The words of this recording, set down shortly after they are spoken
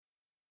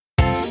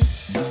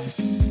All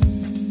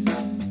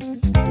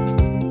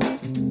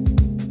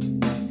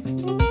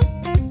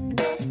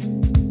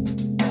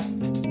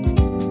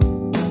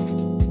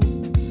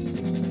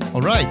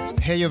right,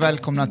 hej och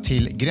välkomna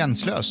till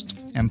Gränslöst,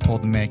 en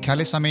podd med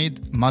Kalle Samid,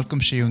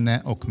 Malcolm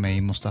Shiune och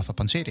mig Mustafa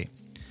Panshiri.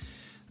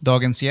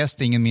 Dagens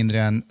gäst är ingen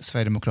mindre än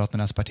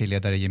Sverigedemokraternas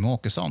partiledare Jimmie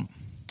Åkesson.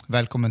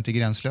 Välkommen till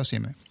Gränslöst,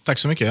 Jimmie. Tack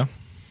så mycket.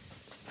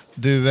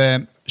 Du,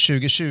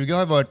 2020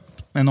 har varit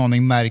en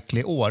aning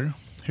märklig år.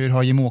 Hur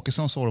har Jimmie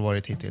Åkessons år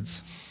varit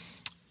hittills?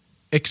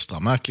 Extra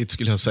märkligt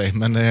skulle jag säga,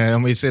 men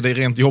om vi ser det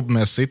rent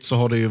jobbmässigt så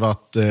har det ju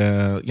varit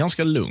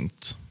ganska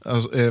lugnt.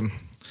 Alltså,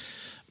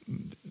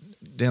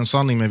 det är en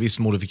sanning med viss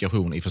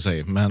modifikation i och för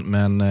sig,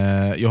 men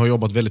jag har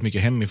jobbat väldigt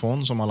mycket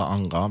hemifrån som alla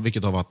andra,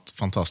 vilket har varit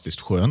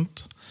fantastiskt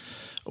skönt.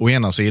 Å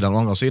ena sidan, å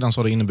andra sidan så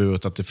har det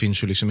inneburit att det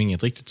finns ju liksom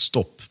inget riktigt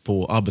stopp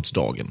på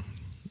arbetsdagen.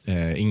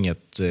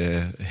 Inget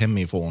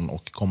hemifrån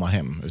och komma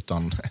hem,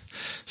 utan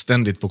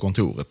ständigt på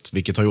kontoret,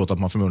 vilket har gjort att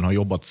man förmodligen har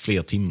jobbat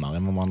fler timmar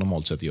än vad man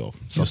normalt sett gör.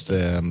 Så att,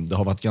 det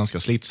har varit ganska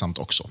slitsamt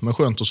också, men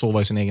skönt att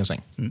sova i sin egen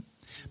säng. Mm.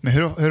 Men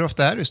hur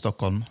ofta är du i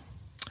Stockholm?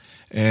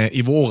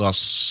 I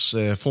våras,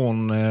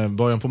 från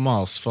början på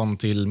mars fram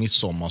till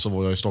midsommar, så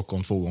var jag i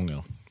Stockholm 2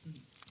 gånger.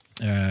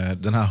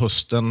 Den här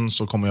hösten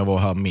så kommer jag vara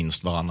här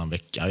minst varannan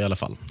vecka i alla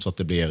fall, så att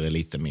det blir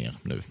lite mer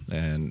nu.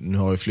 Nu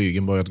har ju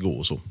flygen börjat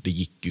gå, så det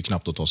gick ju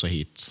knappt att ta sig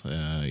hit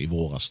i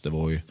våras. Det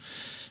var ju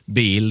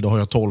bil, då har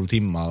jag 12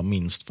 timmar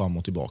minst fram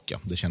och tillbaka.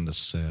 Det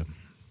kändes,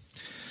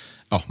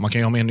 man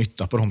kan ju ha mer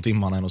nytta på de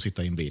timmarna än att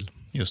sitta i en bil.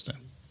 Just det.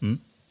 Mm.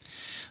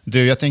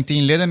 Du, jag tänkte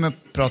inleda med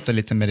att prata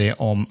lite med dig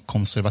om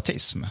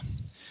konservatism.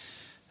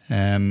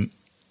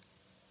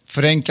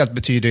 Förenklat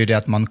betyder det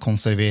att man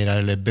konserverar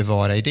eller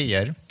bevarar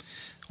idéer.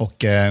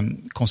 Och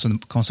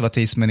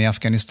konservatismen i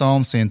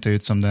Afghanistan ser inte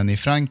ut som den i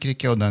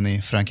Frankrike, och den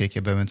i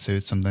Frankrike behöver inte se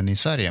ut som den i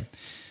Sverige.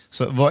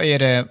 Så vad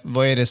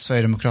är det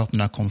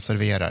Sverigedemokraterna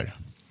konserverar?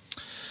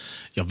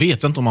 Jag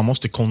vet inte om man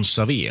måste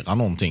konservera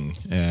någonting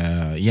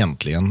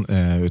egentligen.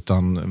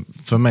 Utan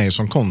för mig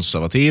som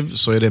konservativ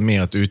så är det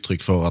mer ett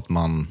uttryck för att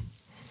man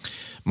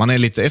är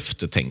lite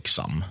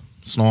eftertänksam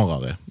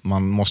snarare.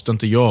 Man måste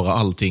inte göra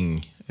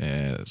allting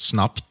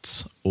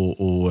snabbt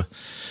och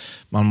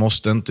man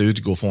måste inte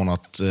utgå från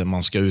att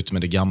man ska ut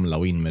med det gamla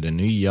och in med det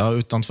nya,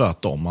 utan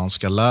tvärtom. Man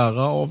ska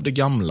lära av det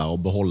gamla och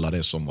behålla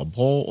det som var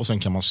bra, och sen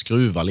kan man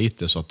skruva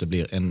lite så att det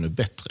blir ännu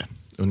bättre.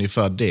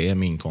 Ungefär det är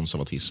min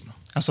konservatism.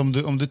 Alltså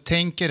om du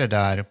tänker det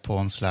där på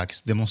en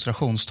slags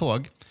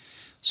demonstrationståg,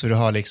 så du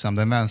har liksom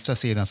den vänstra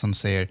sidan som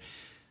säger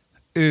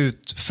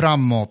ut,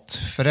 framåt,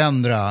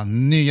 förändra,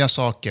 nya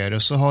saker,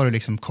 och så har du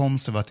liksom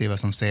konservativa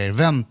som säger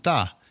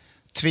vänta,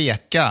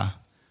 tveka,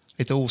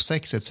 lite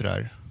osexigt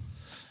sådär.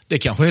 Det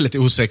kanske är lite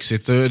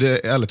osexigt.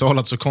 Ärligt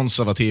talat så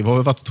konservativ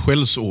har varit ett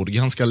skällsord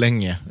ganska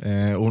länge.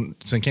 Och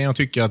sen kan jag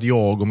tycka att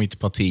jag och mitt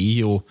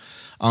parti och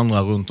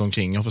andra runt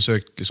omkring har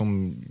försökt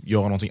liksom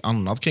göra någonting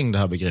annat kring det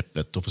här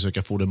begreppet och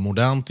försöka få det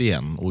modernt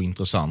igen och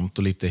intressant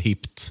och lite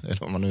hippt, eller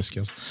vad man nu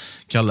ska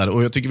kalla det.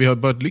 Och jag tycker vi har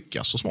börjat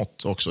lyckas så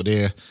smått också.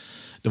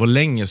 Det var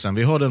länge sedan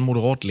vi hörde en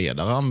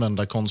moderatledare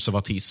använda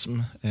konservatism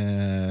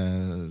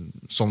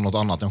som något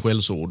annat än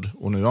skällsord.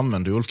 Och nu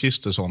använder Ulf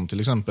Kristersson till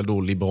exempel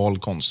då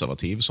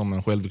liberalkonservativ som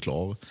en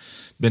självklar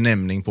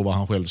benämning på var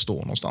han själv står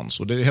någonstans.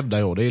 Och det hävdar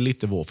jag, det är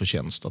lite vår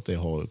förtjänst att det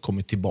har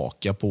kommit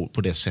tillbaka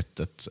på det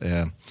sättet.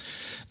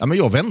 Men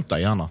jag väntar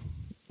gärna.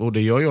 Och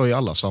det gör jag i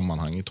alla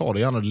sammanhang. Jag tar det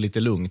gärna lite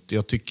lugnt.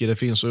 Jag tycker det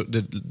finns,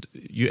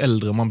 ju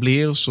äldre man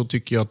blir så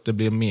tycker jag att det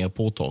blir mer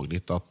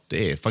påtagligt att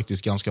det är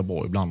faktiskt ganska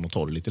bra ibland att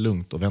ta det lite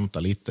lugnt och vänta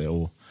lite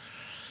och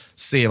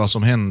se vad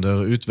som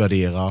händer,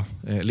 utvärdera.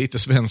 Lite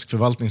svensk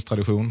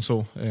förvaltningstradition,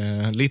 så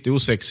lite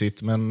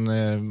osexigt men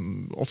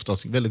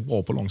oftast väldigt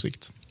bra på lång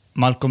sikt.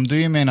 Malcolm,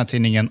 du är med i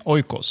tidningen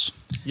Oikos,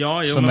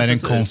 som är en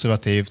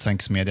konservativ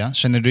tankesmedja.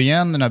 Känner du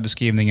igen den här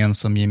beskrivningen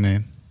som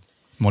Jimmie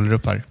målar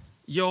upp här?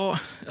 Ja,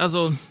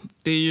 alltså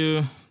det är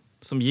ju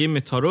som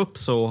Jimmie tar upp,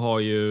 så har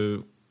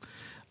ju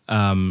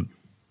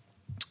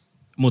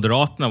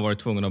Moderaterna varit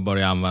tvungna att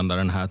börja använda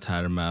den här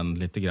termen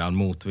lite grann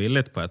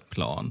motvilligt på ett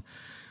plan.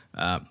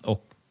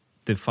 Och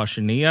det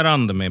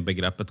fascinerande med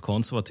begreppet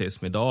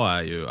konservatism idag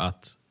är ju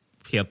att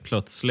helt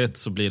plötsligt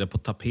så blir det på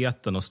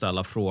tapeten att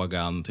ställa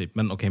frågan typ,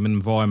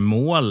 men vad är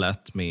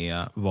målet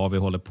med vad vi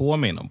håller på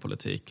med inom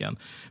politiken?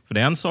 För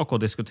det är en sak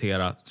att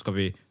diskutera, ska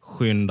vi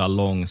skynda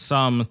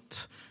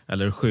långsamt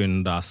eller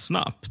skynda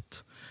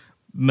snabbt?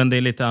 Men det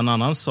är lite en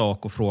annan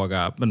sak att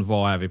fråga, men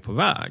vad är vi på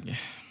väg?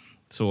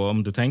 Så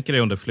om du tänker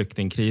dig under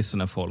flyktingkrisen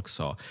när folk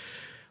sa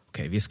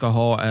okej, vi ska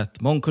ha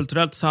ett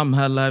mångkulturellt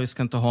samhälle, vi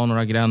ska inte ha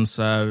några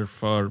gränser,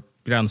 för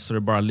gränser är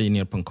bara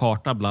linjer på en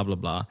karta, bla bla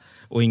bla.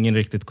 Och ingen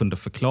riktigt kunde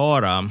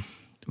förklara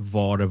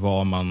vad det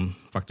var man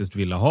faktiskt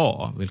ville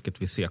ha,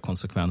 vilket vi ser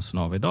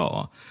konsekvenserna av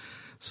idag.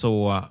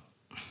 Så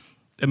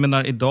jag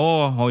menar,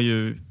 idag har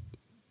ju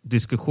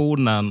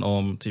diskussionen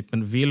om typ,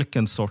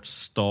 vilken sorts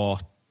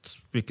stat,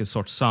 vilken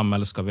sorts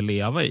samhälle ska vi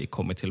leva i,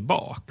 kommit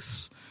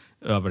tillbaks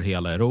över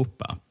hela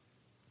Europa.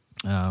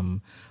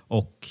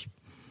 Och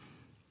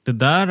det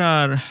där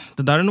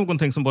är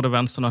någonting som både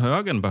vänstern och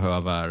högern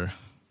behöver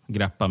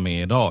greppa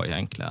med idag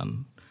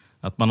egentligen.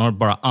 Att man har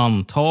bara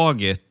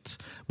antagit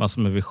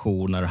massor med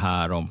visioner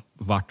här om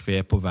vart vi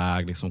är på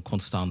väg, liksom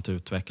konstant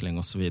utveckling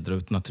och så vidare,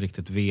 utan att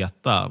riktigt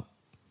veta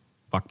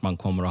vart man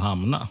kommer att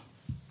hamna.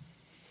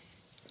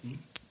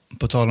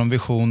 På tal om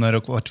visioner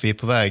och vart vi är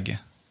på väg.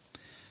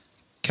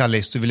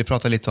 Kallis, du ville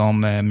prata lite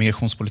om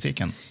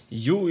migrationspolitiken.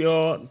 Jo,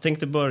 jag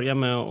tänkte börja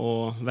med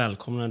att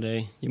välkomna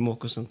dig, Jimmie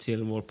Åkesson,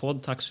 till vår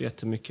podd. Tack så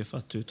jättemycket för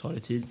att du tar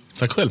dig tid.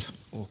 Tack själv.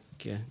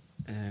 Och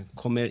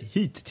kommer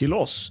hit till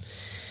oss.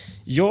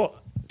 Jag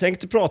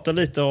tänkte prata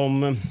lite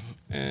om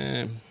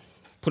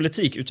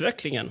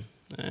politikutvecklingen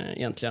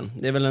egentligen.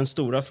 Det är väl den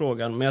stora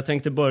frågan, men jag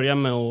tänkte börja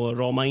med att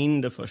rama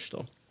in det först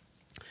då.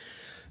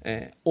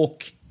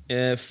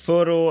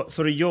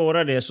 För att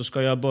göra det så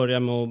ska jag börja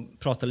med att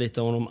prata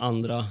lite om de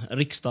andra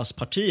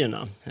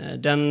riksdagspartierna.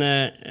 Den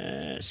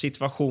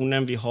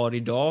situationen vi har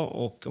idag,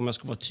 och om jag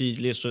ska vara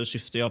tydlig så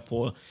syftar jag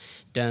på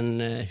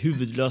den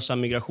huvudlösa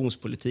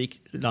migrationspolitik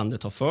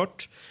landet har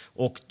fört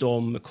och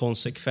de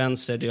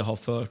konsekvenser det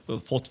har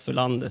fått för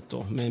landet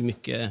då, med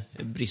mycket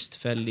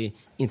bristfällig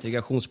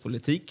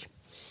integrationspolitik.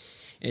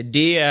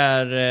 Det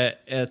är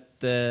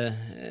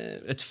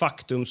ett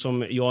faktum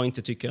som jag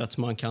inte tycker att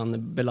man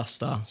kan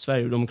belasta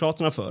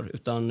Sverigedemokraterna för,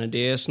 utan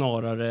det är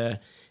snarare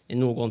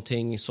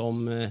någonting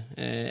som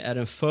är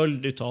en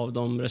följd av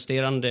de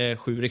resterande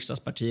 7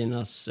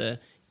 riksdagspartiernas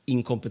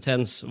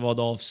inkompetens vad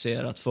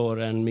avser att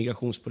föra en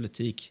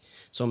migrationspolitik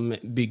som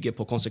bygger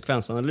på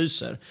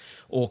konsekvensanalyser,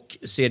 och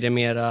ser det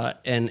mera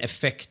en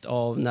effekt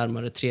av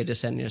närmare 3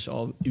 decennier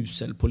av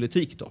usel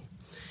politik då.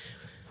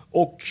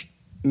 Och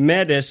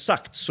med det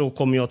sagt så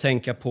kommer jag att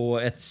tänka på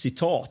ett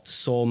citat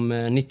som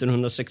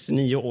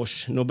 1969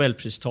 års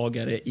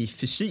Nobelpristagare i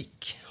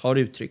fysik har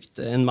uttryckt,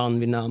 en man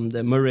vid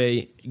namn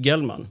Murray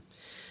Gell-Mann.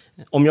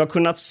 Om jag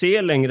kunnat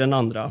se längre än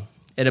andra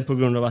är det på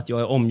grund av att jag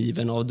är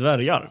omgiven av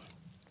dvärgar.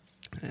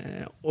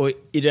 Och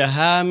i det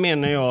här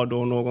menar jag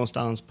då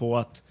någonstans på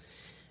att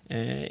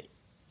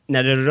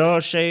när det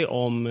rör sig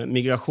om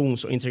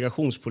migrations- och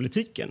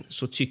integrationspolitiken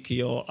så tycker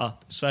jag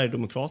att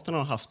Sverigedemokraterna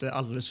har haft det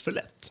alldeles för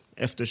lätt,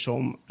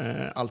 eftersom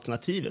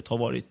alternativet har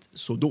varit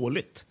så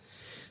dåligt.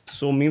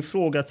 Så min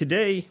fråga till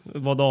dig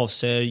vad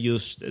avser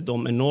just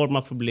de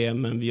enorma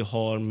problemen vi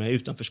har med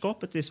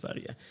utanförskapet i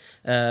Sverige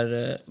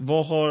är: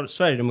 vad har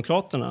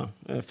Sverigedemokraterna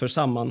för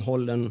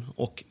sammanhållen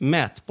och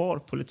mätbar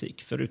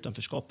politik för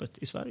utanförskapet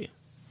i Sverige?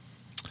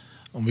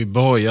 Om vi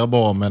börjar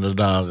bara med det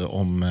där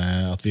om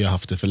att vi har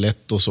haft det för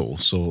lätt och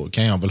så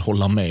kan jag väl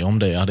hålla med om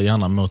det. Jag hade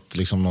gärna mött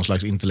liksom någon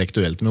slags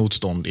intellektuellt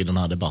motstånd i den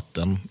här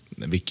debatten,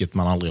 vilket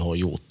man aldrig har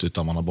gjort,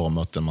 utan man har bara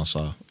mött en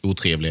massa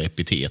otrevliga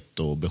epitet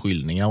och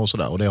beskyllningar och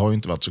sådär, och det har ju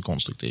inte varit så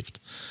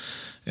konstruktivt.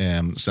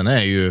 Sen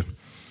är ju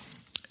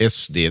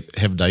SD,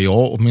 hävdar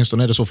jag,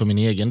 åtminstone är det så för min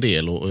egen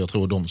del, och jag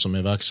tror de som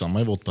är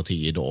verksamma i vårt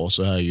parti idag,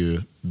 så är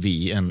ju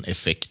vi en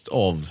effekt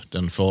av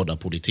den förda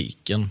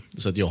politiken.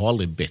 Så att jag har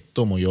aldrig bett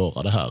om att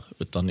göra det här,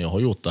 utan jag har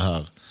gjort det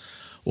här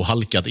och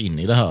halkat in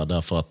i det här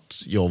därför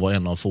att jag var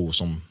en av få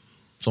som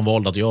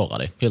valde att göra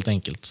det, helt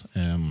enkelt.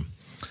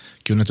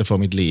 Kunde inte för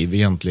mitt liv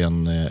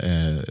egentligen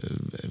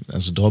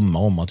ens drömma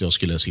om att jag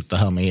skulle sitta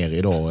här med er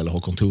idag eller ha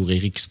kontor i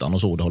riksdagen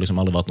och så. Det har liksom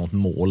aldrig varit något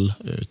mål,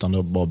 utan det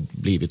har bara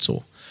blivit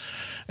så.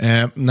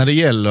 När det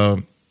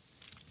gäller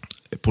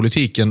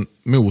politiken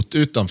mot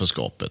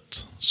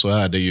utanförskapet så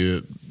är det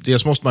ju,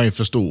 dels måste man ju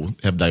förstå,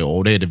 hävdar jag,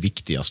 och det är det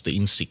viktigaste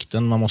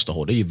insikten man måste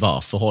ha, det är ju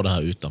varför har det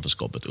här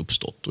utanförskapet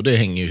uppstått, och det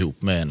hänger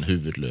ihop med en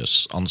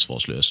huvudlös,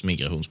 ansvarslös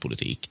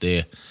migrationspolitik.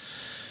 Det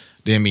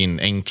är min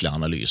enkla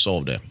analys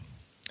av det,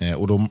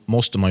 och då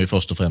måste man ju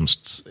först och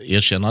främst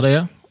erkänna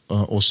det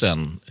och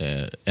sen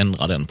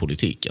ändra den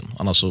politiken,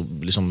 annars så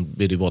liksom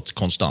blir det bara ett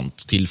konstant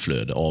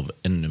tillflöde av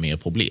ännu mer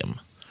problem.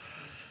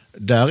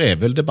 Där är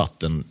väl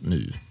debatten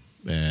nu,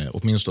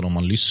 åtminstone om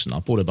man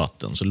lyssnar på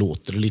debatten så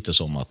låter det lite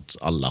som att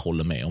alla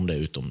håller med om det,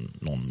 utom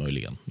någon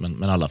möjligen,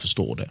 men alla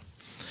förstår det.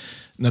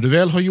 När du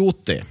väl har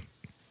gjort det,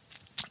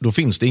 då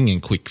finns det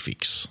ingen quick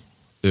fix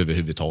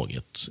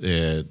överhuvudtaget.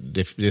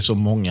 Det är så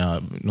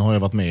många, nu har jag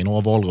varit med i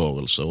några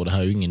valrörelser och det här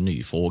är ju ingen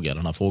ny fråga,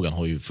 den här frågan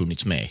har ju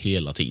funnits med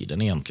hela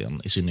tiden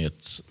egentligen, i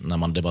synnerhet när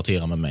man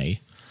debatterar med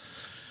mig.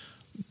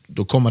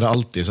 Då kommer det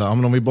alltid så här,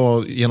 men om vi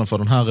bara genomför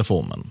den här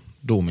reformen,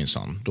 då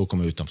minsann, då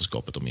kommer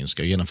utanförskapet att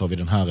minska. Genomför vi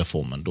den här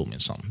reformen, då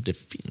minsann.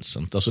 Det finns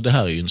inte. Alltså det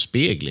här är ju en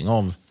spegling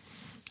av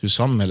hur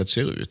samhället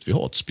ser ut. Vi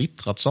har ett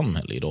splittrat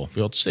samhälle idag.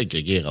 Vi har ett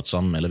segregerat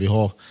samhälle. Vi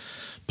har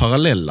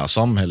parallella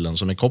samhällen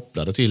som är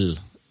kopplade till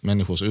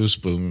människors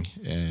ursprung,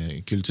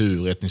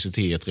 kultur,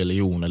 etnicitet,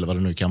 religion eller vad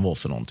det nu kan vara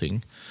för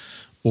någonting.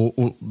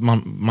 Och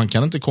man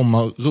kan inte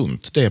komma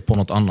runt det på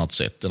något annat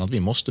sätt än att vi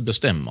måste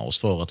bestämma oss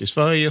för att i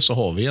Sverige så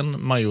har vi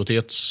en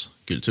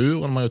majoritetskultur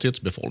och en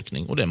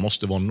majoritetsbefolkning, och det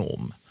måste vara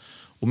norm.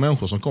 Och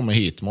människor som kommer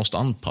hit måste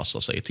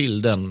anpassa sig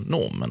till den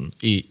normen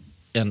i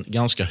en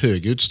ganska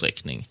hög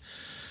utsträckning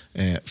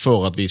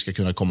för att vi ska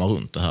kunna komma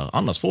runt det här.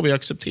 Annars får vi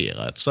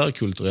acceptera ett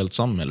särkulturellt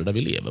samhälle där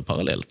vi lever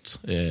parallellt,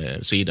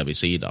 sida vid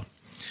sida.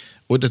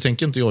 Och det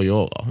tänker inte jag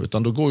göra,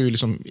 utan då går ju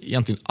liksom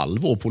egentligen all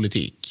vår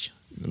politik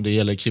Det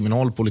gäller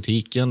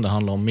kriminalpolitiken, det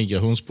handlar om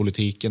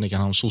migrationspolitiken, det kan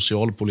handla om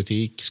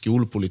socialpolitik,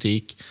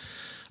 skolpolitik.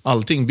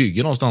 Allting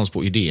bygger någonstans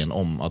på idén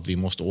om att vi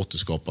måste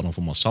återskapa någon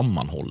form av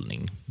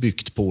sammanhållning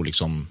byggt på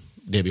liksom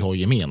det vi har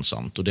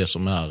gemensamt och det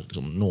som är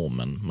liksom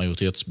normen,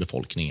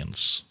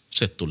 majoritetsbefolkningens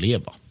sätt att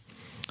leva.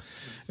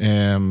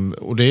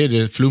 Och det är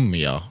det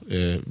flummiga,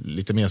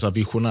 lite mer så här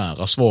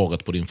visionära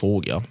svaret på din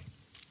fråga.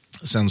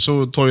 Sen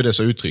så tar ju det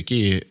sig uttryck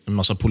i en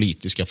massa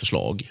politiska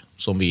förslag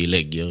som vi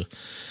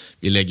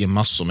lägger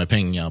massor med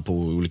pengar på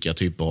olika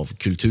typer av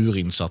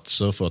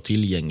kulturinsatser för att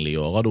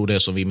tillgängliggöra då det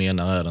som vi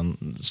menar är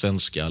den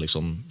svenska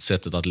liksom,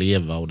 sättet att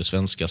leva och det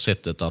svenska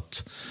sättet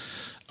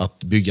att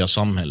bygga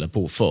samhälle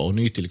på för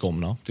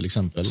nytillkomna till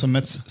exempel. Som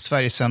ett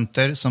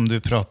Sverigecenter som du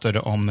pratade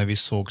om när vi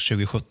såg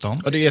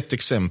 2017. Ja, det är ett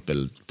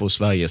exempel på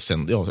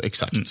Sverigecenter, ja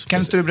exakt. Kan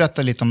inte du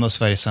berätta lite om det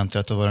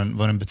Sverigecentret och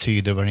vad den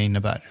betyder och vad den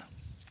innebär?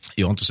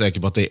 Jag är inte säker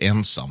på att det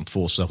ensamt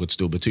får särskilt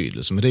stor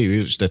betydelse, men det är ju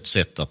just ett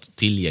sätt att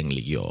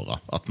tillgängliggöra.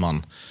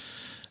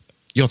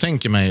 Jag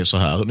tänker mig så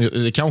här,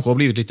 det kanske har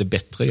blivit lite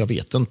bättre, jag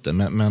vet inte,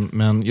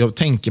 men jag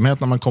tänker mig att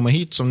när man kommer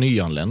hit som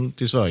nyanländ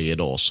till Sverige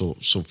idag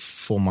så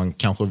får man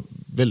kanske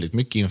väldigt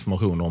mycket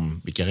information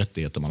om vilka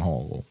rättigheter man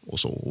har och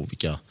så,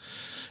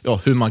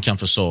 och hur man kan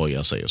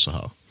försörja sig och så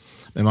här.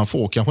 Men man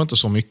får kanske inte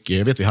så mycket.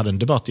 Jag vet, vi hade en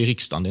debatt i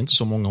riksdagen, det är inte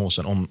så många år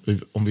sedan,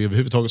 om vi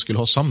överhuvudtaget skulle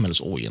ha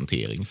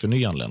samhällsorientering för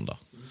nyanlända.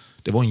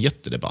 Det var en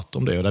jättedebatt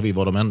om det och där vi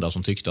var de enda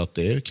som tyckte att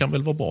det kan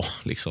väl vara bra.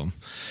 Liksom.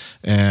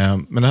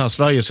 Men det här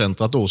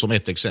Sverigecentrat då som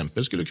ett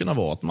exempel skulle kunna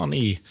vara att man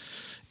i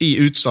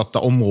utsatta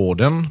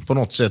områden på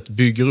något sätt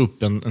bygger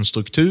upp en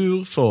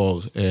struktur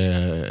för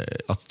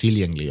att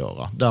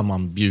tillgängliggöra. Där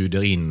man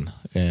bjuder in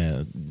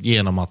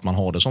genom att man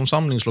har det som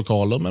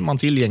samlingslokaler, men man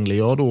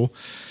tillgängliggör då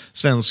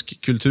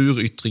svensk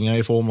kulturyttringar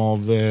i form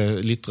av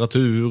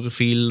litteratur,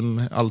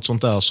 film, allt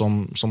sånt där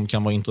som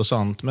kan vara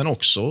intressant, men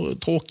också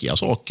tråkiga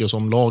saker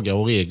som lagar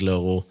och regler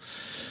och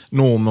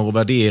normer och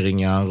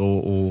värderingar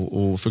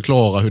och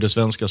förklara hur det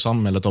svenska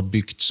samhället har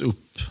byggts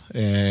upp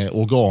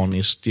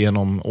organiskt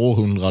genom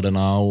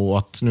århundradena och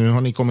att nu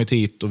har ni kommit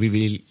hit och vi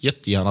vill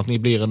jättegärna att ni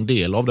blir en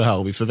del av det här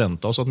och vi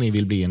förväntar oss att ni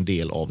vill bli en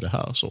del av det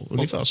här. Så,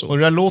 ungefär så. Och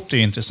det låter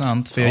ju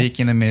intressant för jag gick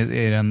in med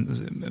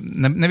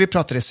när vi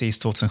pratade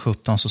sist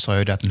 2017 så sa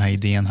jag att den här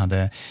idén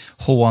hade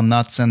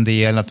hånats en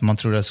del, att man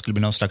trodde att det skulle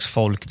bli någon slags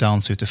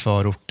folkdans ute i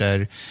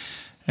förorter.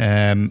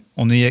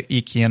 Och nu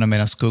gick igenom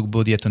en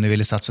skuggbudget och nu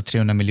ville satsa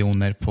 300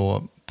 miljoner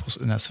på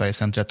det här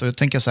Sverigecentret. Och jag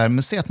tänker så här,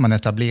 men se att man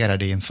etablerar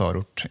det i en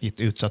förort, i ett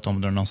utsatt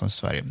område någonstans i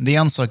Sverige. Det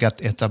är en sak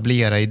att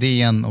etablera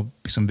idén och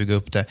liksom bygga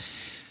upp det.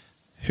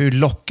 Hur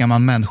lockar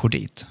man människor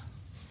dit?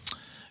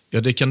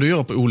 Ja, det kan du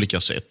göra på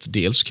olika sätt.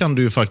 Dels kan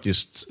du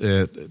faktiskt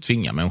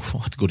tvinga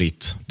människor att gå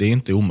dit. Det är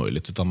inte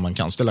omöjligt, utan man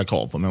kan ställa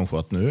krav på människor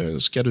att nu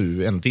ska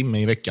du 1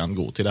 timme i veckan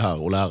gå till det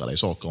här och lära dig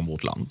saker om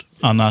vårt land.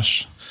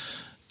 Annars?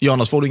 Ja,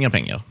 annars får du inga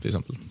pengar till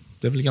exempel.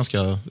 Det är väl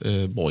ganska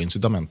bra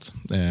incitament.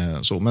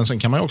 Men sen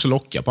kan man ju också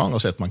locka på andra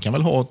sätt. Man kan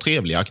väl ha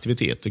trevliga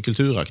aktiviteter,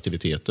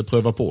 kulturaktiviteter,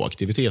 pröva på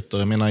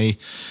aktiviteter.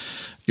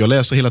 Jag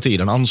läser hela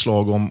tiden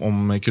anslag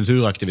om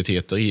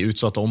kulturaktiviteter i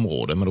utsatta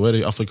områden, men då är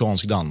det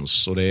afrikansk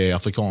dans och det är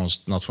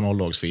afrikanskt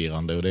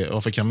nationaldagsfirande och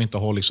varför kan vi inte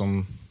ha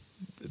liksom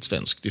ett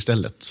svenskt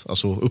istället?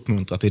 Alltså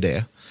uppmuntra till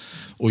det.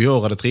 Och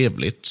göra det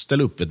trevligt.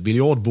 Ställa upp ett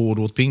biljardbord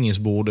och ett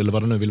pingisbord eller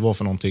vad det nu vill vara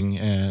för någonting.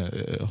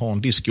 Ha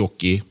en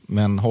diskjockey,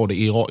 men ha det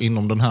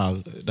inom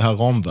det här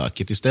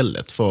ramverket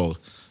istället för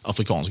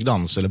afrikansk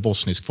dans eller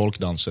bosnisk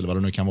folkdans eller vad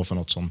det nu kan vara för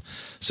något som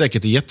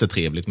säkert är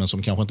jättetrevligt men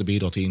som kanske inte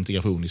bidrar till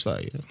integration i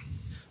Sverige.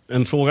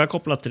 En fråga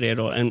kopplat till det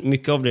då.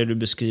 Mycket av det du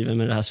beskriver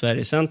med det här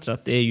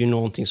Sverigecentret, det är ju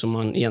någonting som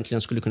man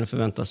egentligen skulle kunna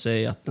förvänta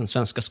sig att den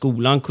svenska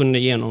skolan kunde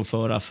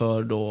genomföra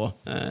för då,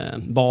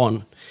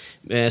 barn.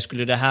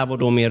 Skulle det här vara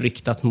då mer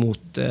riktat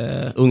mot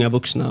unga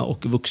vuxna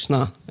och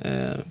vuxna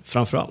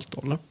framför allt,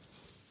 eller?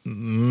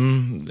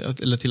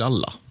 Eller till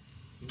alla.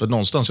 För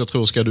någonstans jag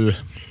tror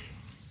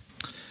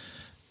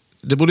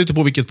det beror lite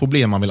på vilket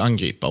problem man vill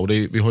angripa och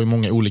vi har ju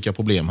många olika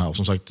problem här och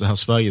som sagt det här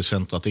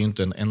Sverigecentret är ju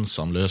inte en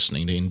ensam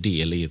lösning, det är en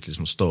del i ett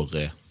liksom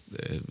större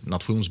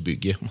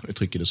nationsbygge om man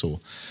uttrycker det så.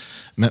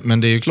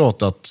 Men det är ju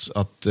klart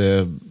att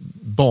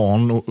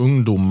barn och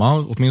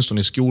ungdomar,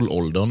 åtminstone i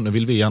skolåldern, nu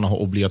vill vi gärna ha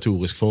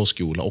obligatorisk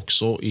förskola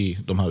också i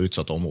de här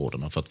utsatta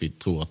områdena för att vi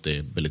tror att det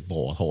är väldigt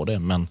bra att ha det.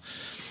 Men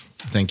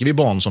tänker vi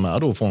barn som är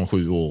då från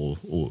 7 år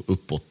och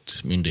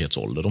uppåt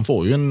myndighetsålder, de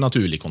får ju en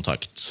naturlig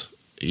kontakt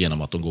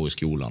genom att de går i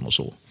skolan och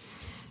så.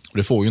 Och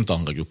det får ju inte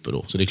andra grupper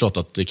då. Så det är klart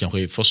att det kanske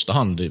i första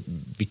hand är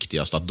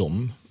viktigast att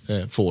de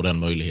får den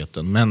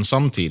möjligheten. Men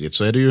samtidigt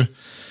så är det ju,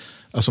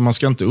 alltså man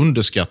ska inte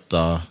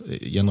underskatta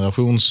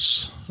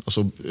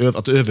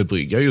att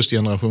överbrygga just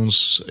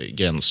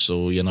generationsgränser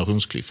och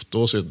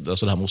generationsklyftor.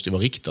 Alltså det här måste ju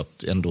vara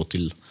riktat ändå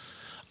till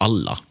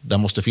alla. Det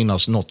måste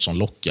finnas något som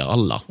lockar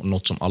alla och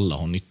något som alla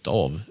har nytta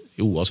av.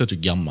 Oavsett hur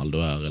gammal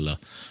du är eller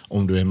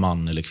om du är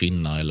man eller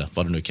kvinna eller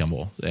vad det nu kan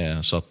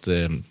vara. Så att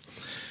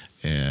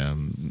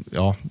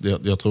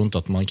jag tror inte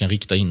att man kan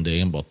rikta in det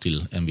enbart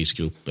till en viss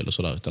grupp eller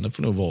sådär, utan det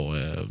får nog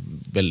vara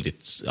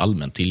väldigt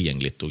allmänt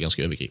tillgängligt och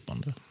ganska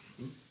övergripande.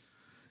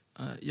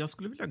 Jag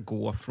skulle vilja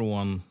gå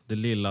från det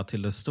lilla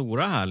till det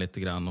stora här lite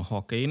grann och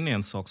haka in i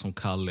en sak som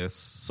Kallis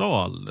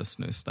sa alldeles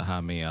nyss. Det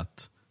här med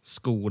att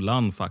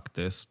skolan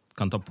faktiskt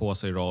kan ta på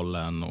sig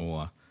rollen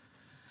och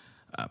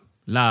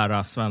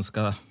lära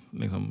svenska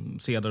liksom,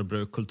 seder,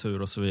 bruk,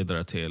 kultur och så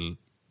vidare till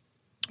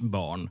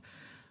barn.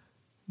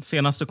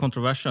 Senaste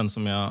kontroversen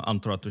som jag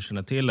antar att du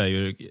känner till är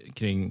ju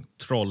kring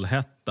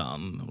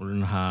Trollhättan och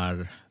den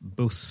här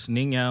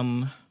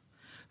bussningen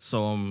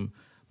som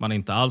man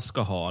inte alls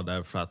ska ha,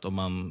 därför att om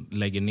man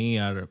lägger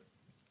ner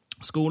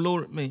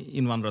skolor med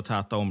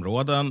invandrartäta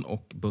områden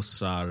och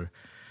bussar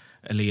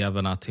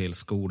eleverna till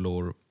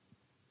skolor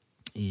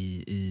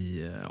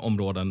i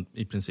områden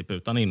i princip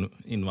utan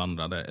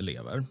invandrade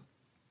elever,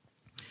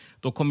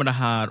 då kommer det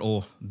här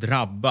att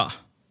drabba,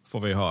 får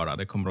vi höra,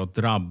 det kommer att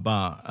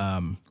drabba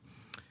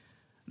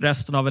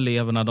resten av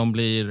eleverna. De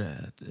blir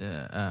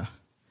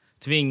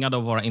tvingade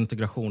att vara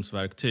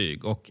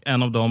integrationsverktyg. Och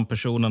en av de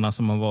personerna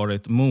som har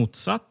varit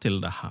motsatt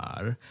till det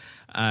här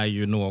är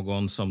ju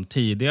någon som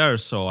tidigare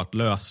sa att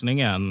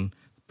lösningen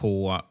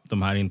på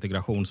de här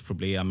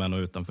integrationsproblemen och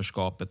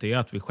utanförskapet är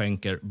att vi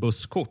skänker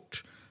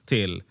busskort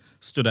till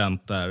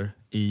studenter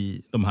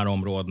i de här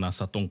områdena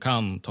så att de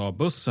kan ta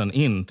bussen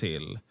in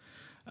till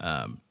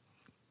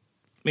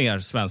mer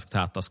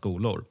svensktäta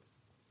skolor.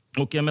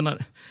 Och jag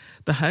menar,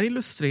 det här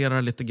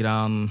illustrerar lite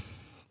grann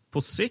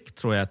på sikt,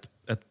 tror jag,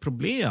 ett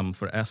problem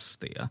för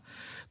SD.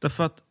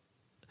 Därför att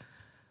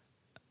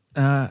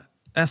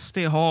SD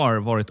har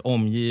varit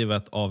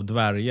omgivet av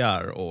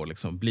dvärgar och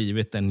liksom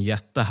blivit en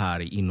jätte här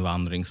i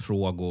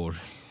invandringsfrågor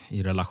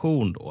i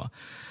relation då.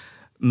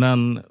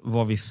 Men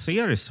vad vi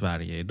ser i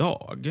Sverige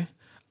idag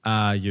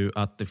är ju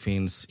att det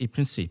finns i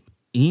princip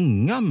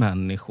inga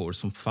människor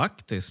som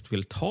faktiskt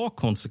vill ta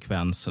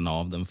konsekvenserna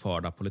av den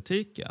förda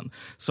politiken.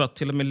 Så att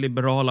till och med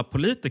liberala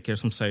politiker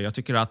som säger jag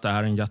tycker att det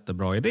här är en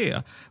jättebra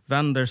idé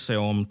vänder sig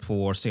om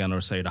 2 år senare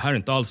och säger det här är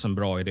inte alls en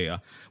bra idé.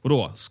 Och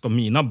då ska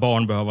mina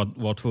barn behöva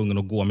vara tvungna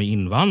att gå med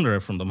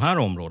invandrare från de här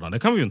områdena? Det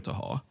kan vi ju inte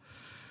ha.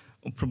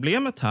 Och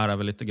problemet här är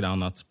väl lite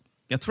grann att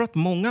jag tror att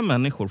många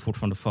människor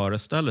fortfarande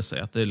föreställer sig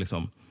att det är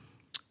liksom,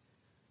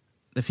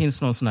 det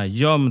finns någon sån här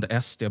gömd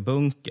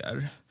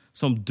SD-bunker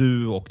som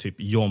du och typ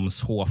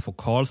Jomshof och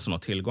Karlsson har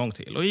tillgång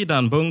till. Och i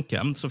den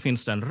bunken så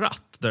finns det en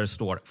ratt där det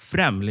står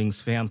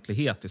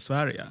främlingsfientlighet i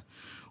Sverige.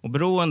 Och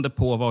beroende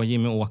på vad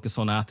Jimmie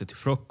Åkesson äter till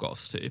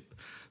frukost typ,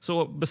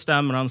 så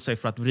bestämmer han sig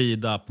för att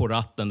vrida på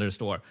ratten där det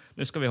står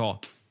nu ska vi ha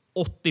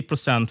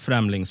 80%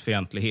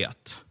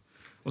 främlingsfientlighet.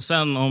 Och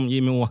sen om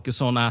Jimmie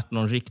Åkesson äter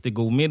någon riktigt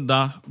god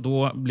middag,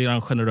 då blir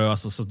han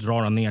generös och så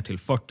drar han ner till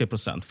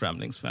 40%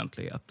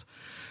 främlingsfientlighet.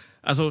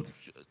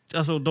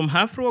 Alltså de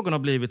här frågorna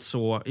har blivit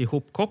så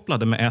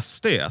ihopkopplade med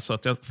SD så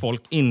att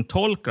folk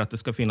intolkar att det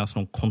ska finnas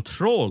någon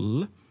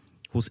kontroll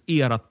hos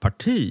ert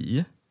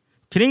parti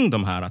kring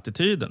de här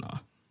attityderna.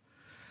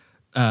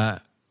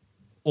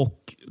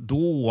 Och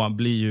då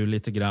blir ju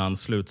lite grann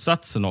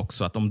slutsatsen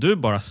också att om du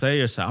bara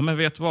säger så här, men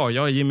vet du vad,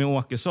 jag är Jimmie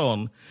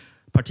Åkesson,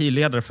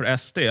 partiledare för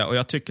SD och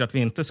jag tycker att vi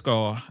inte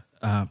ska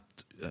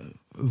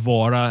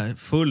vara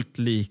fullt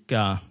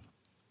lika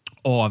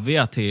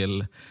aviga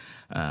till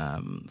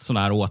sådana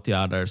här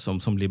åtgärder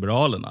som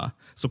Liberalerna,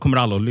 så kommer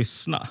alla att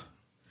lyssna.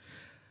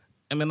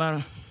 Jag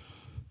menar,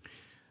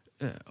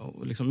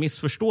 liksom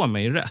missförstå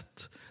mig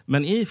rätt,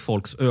 men i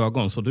folks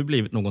ögon så har du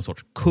blivit någon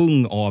sorts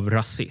kung av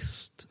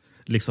rasist.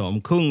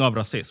 Liksom, kung av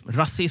rasism.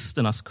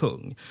 Rasisternas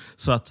kung.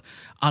 Så att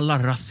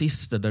alla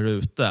rasister där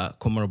ute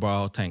kommer att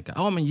bara tänka,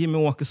 ja men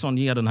Jimmie Åkesson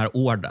ger den här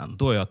orden,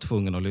 då är jag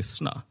tvungen att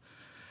lyssna.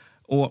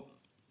 Och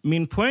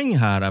min poäng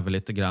här är väl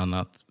lite grann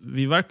att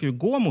vi verkar ju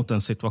gå mot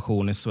en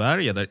situation i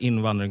Sverige där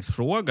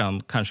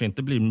invandringsfrågan kanske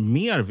inte blir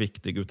mer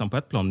viktig utan på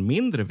ett plan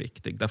mindre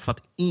viktig. Därför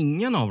att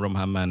ingen av de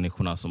här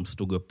människorna som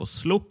stod upp och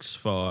slogs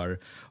för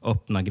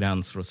öppna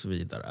gränser och så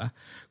vidare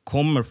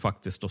kommer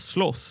faktiskt att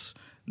slåss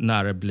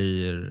när det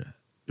blir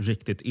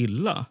riktigt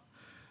illa.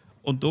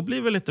 Och då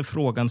blir väl lite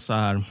frågan så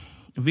här,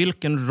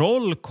 vilken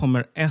roll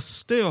kommer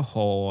SD att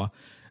ha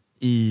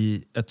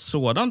i ett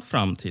sådant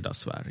framtida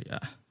Sverige?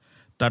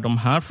 Där de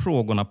här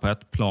frågorna på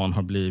ett plan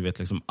har blivit,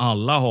 liksom,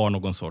 alla har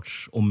någon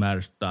sorts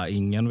omerta,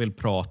 ingen vill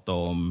prata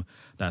om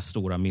det här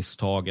stora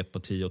misstaget på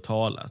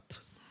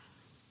 10-talet.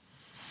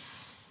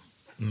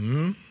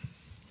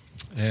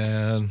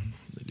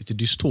 Lite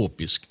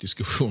dystopisk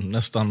diskussion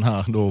nästan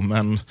här då,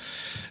 men...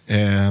 det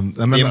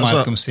är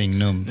Malcolm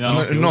Signum.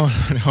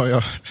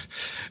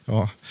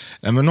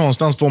 Men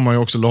någonstans får man ju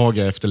också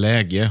laga efter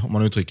läge, om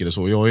man uttrycker det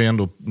så.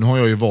 Nu har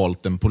jag ju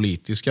valt den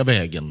politiska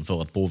vägen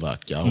för att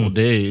påverka. Och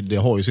det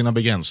har ju sina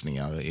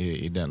begränsningar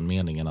i den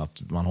meningen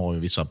att man har ju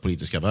vissa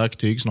politiska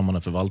verktyg som man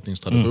har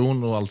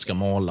förvaltningstradition och allt ska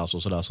malas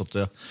och sådär. Så att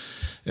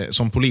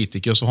som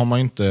politiker så har man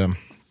ju inte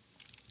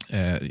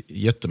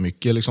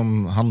jättemycket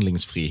liksom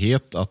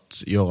handlingsfrihet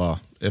att göra,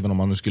 även om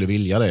man nu skulle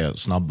vilja det,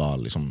 snabba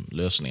liksom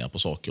lösningar på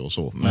saker och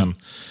så.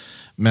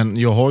 Men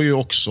jag har ju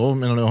också,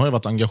 jag har ju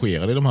varit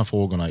engagerad i de här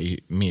frågorna i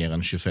mer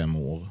än 25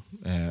 år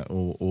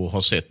och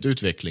har sett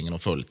utvecklingen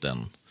och följt den.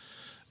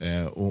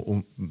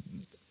 Och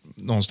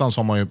någonstans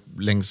har man ju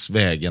längs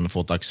vägen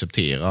fått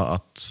acceptera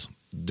att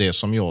det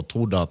som jag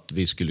trodde att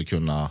vi skulle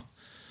kunna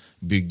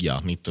bygga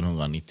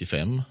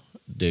 1995,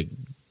 det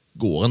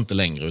går inte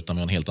längre, utan vi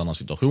har en helt annan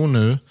situation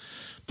nu.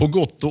 På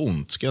gott och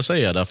ont ska jag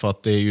säga, därför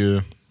att det är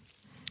ju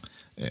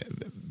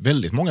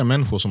väldigt många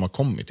människor som har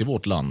kommit till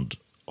vårt land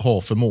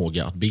har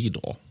förmåga att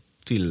bidra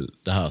till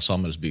det här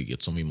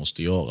samhällsbygget som vi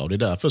måste göra. Och det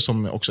är därför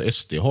som också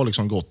SD har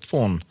liksom gått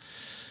från,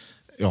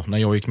 när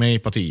jag gick med i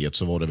partiet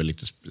så var det väl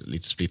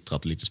lite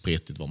splittrat, lite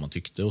spretigt vad man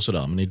tyckte och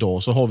sådär. Men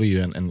idag så har vi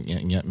ju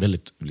en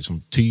väldigt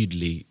liksom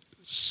tydlig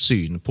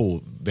syn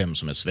på vem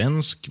som är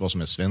svensk, vad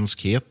som är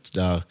svenskhet,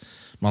 där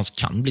man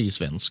kan bli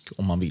svensk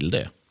om man vill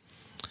det.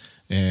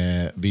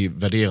 Vi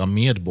värderar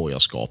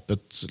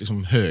medborgarskapet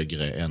liksom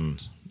högre än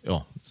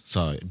så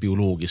här,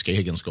 biologiska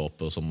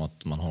egenskaper som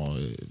att man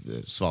har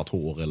svart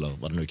hår eller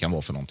vad det nu kan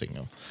vara för någonting.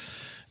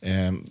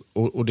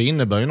 Och det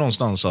innebär ju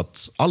någonstans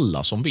att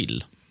alla som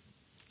vill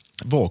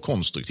vara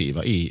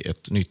konstruktiva i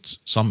ett nytt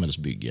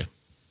samhällsbygge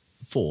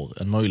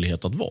får en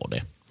möjlighet att vara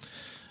det.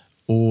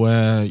 Och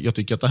jag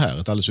tycker att det här är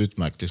ett alldeles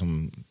utmärkt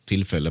liksom,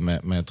 tillfälle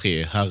med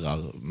 3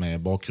 herrar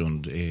med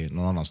bakgrund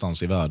någon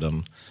annanstans i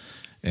världen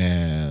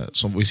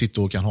som vi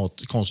sitter och kan ha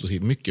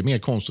ett mycket mer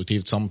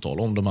konstruktivt samtal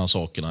om de här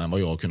sakerna än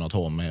vad jag har kunnat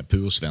ha med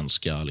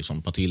pursvenska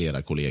liksom,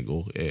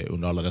 partiledarkollegor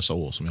under alla dessa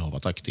år som jag har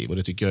varit aktiv. Och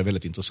det tycker jag är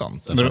väldigt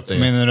intressant.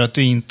 Menar du att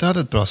du inte hade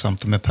ett bra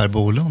samtal med Per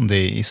Bolund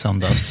i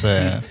söndags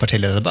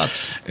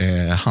partiledardebatt?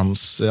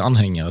 Hans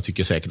anhängare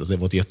tycker säkert att det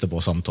var ett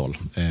jättebra samtal.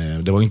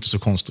 Det var inte så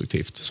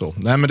konstruktivt. Så.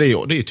 Nej, men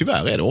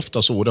tyvärr är det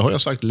ofta så. Det har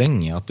jag sagt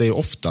länge, att det är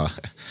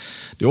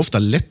ofta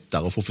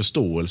lättare att få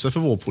förståelse för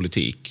vår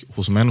politik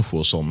hos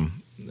människor som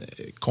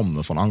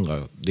kommer från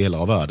andra delar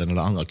av världen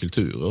eller andra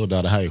kulturer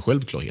där det här är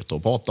självklarheter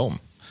att prata om.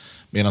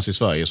 Medan i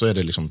Sverige så är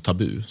det liksom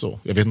tabu. Så.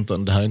 Jag vet inte,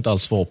 det här är inte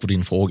alls svar på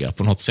din fråga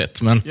på något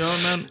sätt. Men,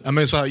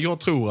 så här, jag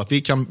tror att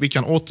vi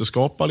kan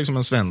återskapa liksom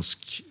en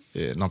svensk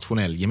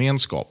nationell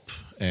gemenskap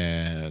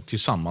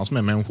tillsammans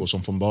med människor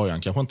som från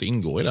början kanske inte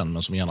ingår i den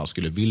men som gärna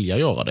skulle vilja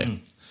göra det.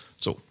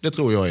 Så, det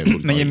tror jag är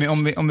fullt möjligt. Men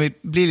Jimmie, om vi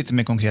blir lite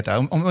mer konkreta.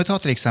 Om vi tar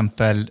till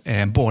exempel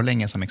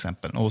Borlänge som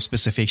exempel och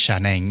specifikt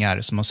Tjärna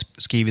ängar som har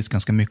skrivits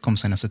ganska mycket om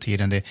senaste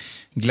tiden. Det är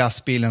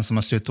glassbilen som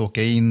har slutat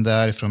åka in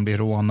där för att bli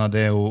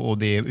rånade och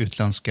det är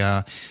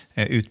utländska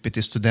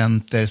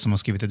utbytesstudenter som har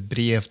skrivit ett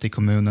brev till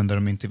kommunen där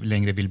de inte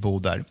längre vill bo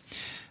där.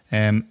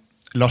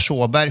 Lars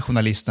Åberg,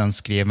 journalisten,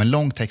 skrev en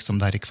lång text om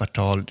det här i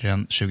Kvartal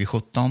redan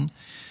 2017.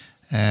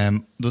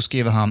 Då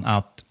skriver han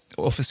att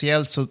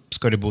officiellt så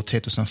ska det bo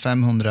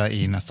 3500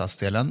 i den här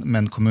stadsdelen,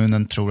 men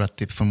kommunen tror att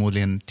det är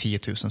förmodligen 10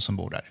 000 som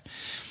bor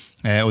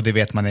där. Och det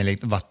vet man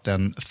enligt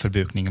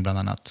vattenförbrukningen bland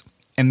annat.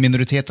 En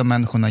minoritet av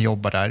människorna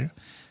jobbar där.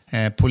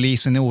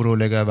 Polisen är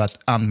orolig över att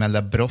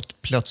anmälda brott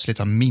plötsligt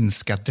har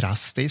minskat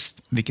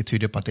drastiskt, vilket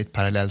tyder på att det är ett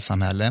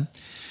parallellsamhälle.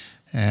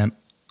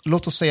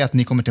 Låt oss säga att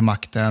ni kommer till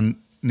makten,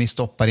 ni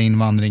stoppar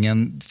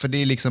invandringen, för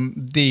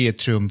det är ett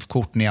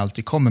trumfkort ni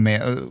alltid kommer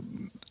med.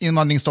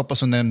 Invandring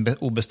stoppas under en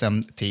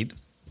obestämd tid.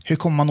 Hur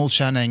kommer man åt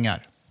Tjärna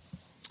ängar?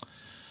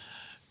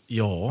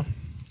 Ja,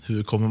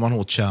 hur kommer man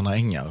åt Tjärna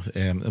ängar?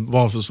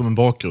 Bara för som en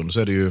bakgrund så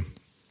är det ju...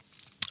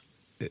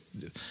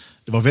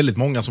 Det var väldigt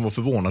många som var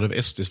förvånade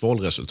över SDs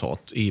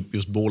valresultat i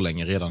just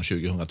Borlänge redan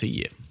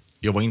 2010.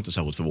 Jag var inte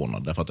särskilt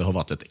förvånad därför att det har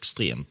varit ett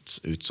extremt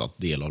utsatt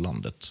del av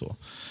landet.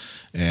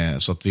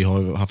 Så att vi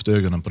har haft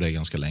ögonen på det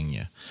ganska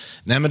länge.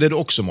 Nej, men det du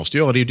också måste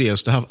göra, det är ju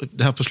dels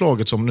det här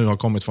förslaget som nu har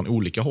kommit från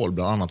olika håll,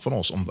 bland annat från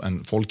oss om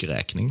en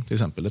folkräkning till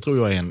exempel. Det tror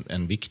jag är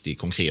en viktig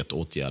konkret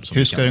åtgärd.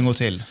 Hur ska den gå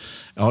till?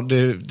 Ja,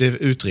 det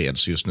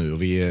utreds just nu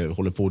och vi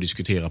håller på att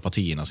diskutera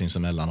partierna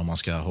sinsemellan om man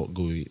ska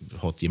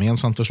ha ett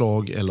gemensamt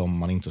förslag eller om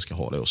man inte ska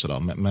ha det och sådär.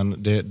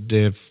 Men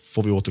det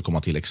får vi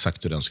återkomma till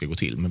exakt hur den ska gå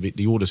till. Men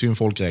det gjordes ju en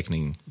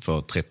folkräkning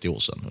för 30 år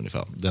sedan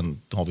ungefär.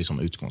 Den har vi som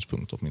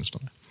utgångspunkt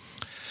åtminstone.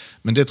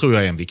 Men det tror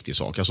jag är en viktig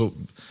sak. Alltså,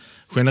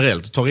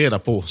 generellt, ta reda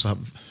på så här,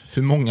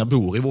 hur många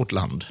bor i vårt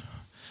land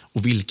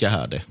och vilka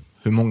är det?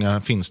 Hur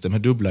många finns det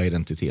med dubbla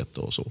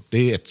identiteter och så?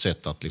 Det är ett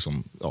sätt att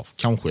liksom,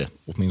 kanske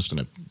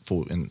åtminstone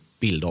få en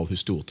bild av hur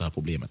stort det här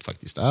problemet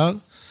faktiskt är.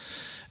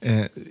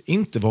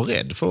 Inte vara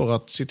rädd för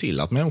att se till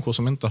att människor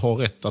som inte har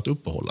rätt att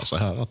uppehålla sig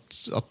här,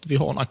 att vi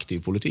har en aktiv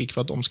politik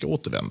för att de ska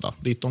återvända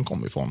dit de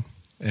kommer ifrån.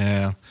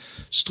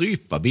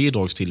 Strypa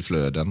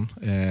bidragstillflöden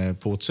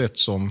på ett sätt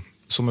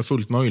som är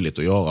fullt möjligt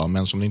att göra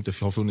men som det inte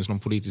har funnits någon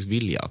politisk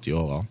vilja att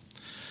göra.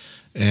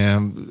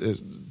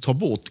 Ta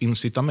bort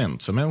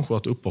incitament för människor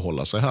att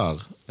uppehålla sig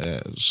här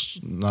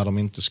när de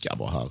inte ska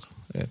vara här.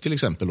 Till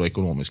exempel då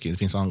ekonomiskt, det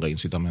finns andra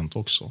incitament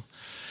också.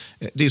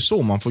 Det är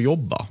så man får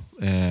jobba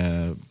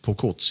på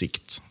kort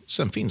sikt.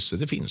 Sen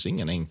finns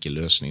ingen enkel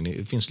lösning,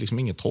 det finns liksom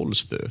inget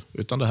trollspö,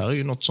 utan det här är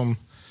ju något som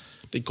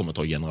det kommer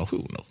ta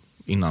generationer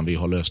innan vi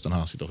har löst den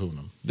här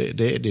situationen.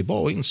 Det är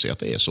bara att inse att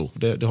det är så.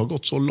 Det har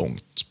gått så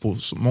långt på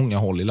så många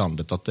håll i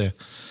landet att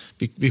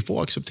vi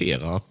får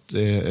acceptera att,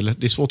 eller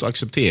det är svårt att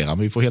acceptera, men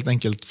vi får helt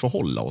enkelt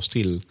förhålla oss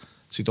till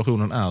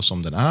situationen är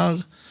som den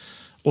är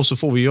Och så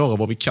får vi göra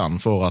vad vi kan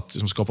för att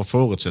liksom, skapa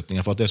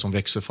förutsättningar för att det som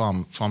växer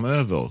fram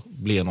framöver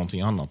blir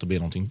någonting annat och blir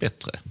någonting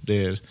bättre.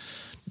 Det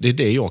är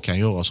det jag kan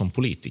göra som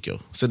politiker.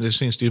 Sen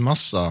finns det ju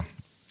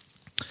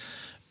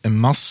en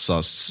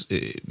massa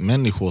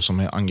människor som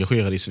är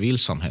engagerade i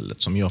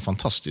civilsamhället som gör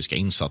fantastiska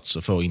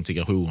insatser för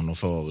integration och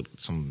för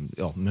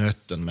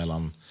möten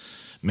mellan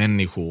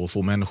människor och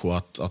få människor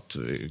att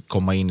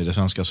komma in i det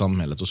svenska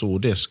samhället och så.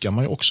 Och det ska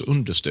man ju också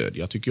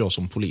understödja, tycker jag,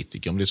 som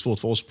politiker. Om det är svårt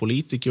för oss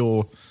politiker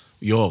att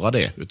göra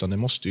det, utan det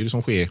måste ju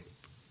liksom ske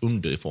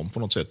underifrån på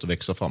något sätt och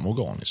växa fram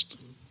organiskt.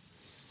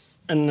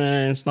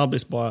 En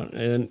snabbis bara.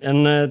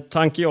 En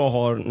tanke jag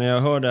har när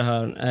jag hör det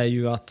här är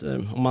ju att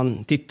om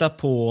man tittar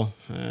på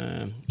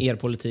er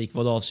politik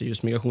vad avser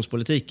just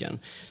migrationspolitiken,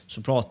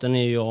 så pratar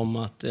ni ju om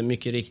att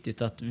mycket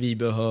riktigt att vi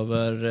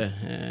behöver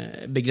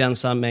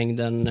begränsa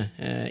mängden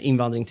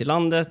invandring till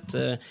landet,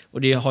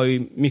 och det har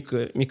ju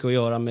mycket att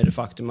göra med det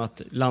faktum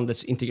att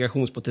landets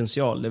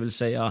integrationspotential, det vill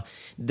säga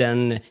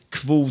den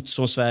kvot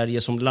som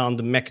Sverige som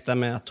land mäktar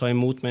med att ta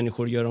emot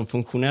människor och göra dem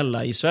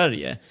funktionella i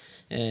Sverige,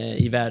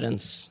 i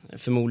världens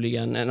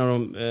förmodligen en av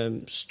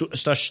de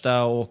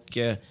största och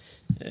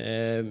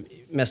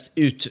mest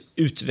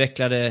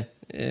utvecklade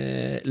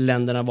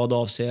länderna vad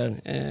avser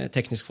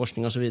teknisk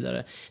forskning och så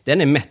vidare.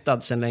 Den är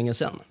mättad sedan länge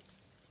sedan.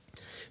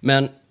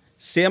 Men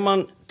ser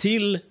man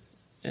till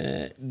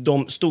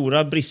de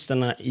stora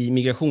bristerna i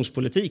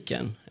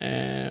migrationspolitiken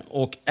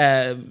och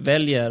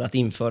väljer att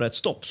införa ett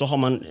stopp, så har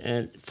man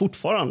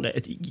fortfarande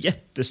ett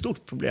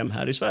jättestort problem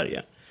här i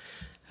Sverige.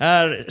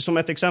 Här, som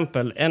ett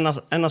exempel,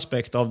 en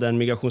aspekt av den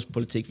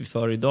migrationspolitik vi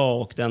för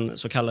idag och den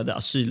så kallade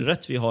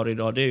asylrätt vi har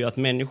idag, det är ju att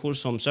människor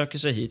som söker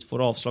sig hit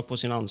får avslag på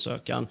sin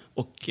ansökan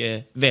och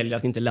väljer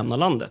att inte lämna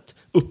landet,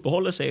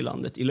 uppehåller sig i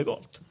landet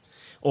illegalt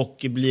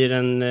och blir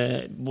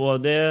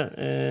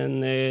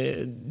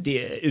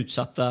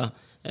utsatta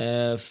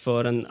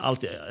för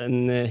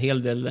en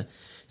hel del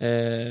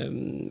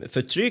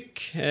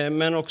förtryck,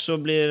 men också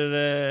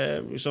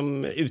blir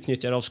liksom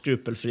utnyttjade av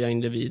skrupelfria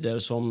individer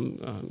som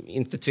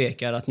inte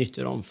tvekar att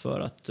nyttja dem för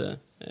att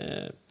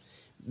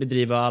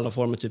bedriva alla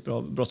former typer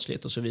av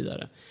brottslighet och så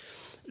vidare.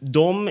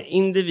 De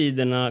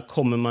individerna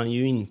kommer man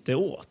ju inte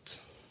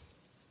åt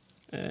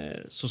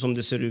så som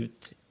det ser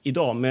ut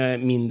idag, med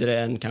mindre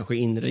än kanske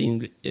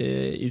inre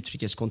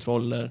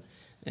utrikeskontroller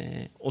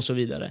och så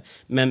vidare.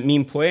 Men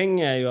min poäng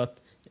är ju att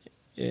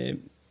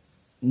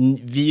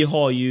vi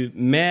har ju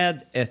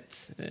med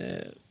ett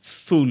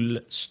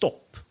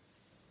fullstopp,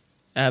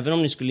 även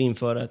om ni skulle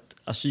införa ett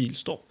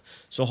asylstopp,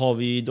 så har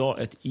vi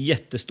idag ett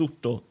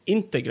jättestort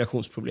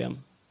integrationsproblem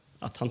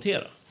att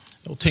hantera.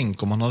 Och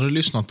tänk om man hade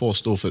lyssnat på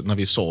oss då när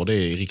vi sa det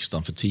i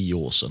riksdagen för 10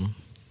 år sedan.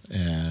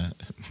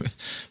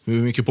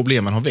 Hur mycket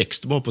problemen har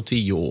växt bara på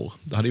 10 år.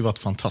 Det hade ju varit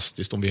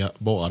fantastiskt om vi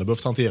bara hade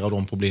behövt hantera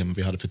de problem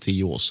vi hade för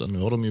 10 år sedan. Nu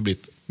har de ju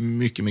blivit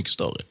mycket, mycket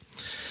större.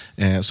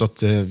 Så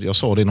att jag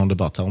sa det i någon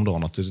debatt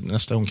häromdagen att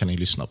nästa gång kan ni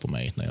lyssna på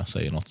mig när jag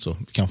säger något, så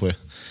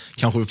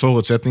kanske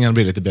förutsättningarna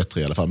blir lite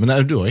bättre i alla fall. Men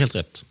nej, du har helt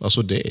rätt.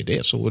 Alltså det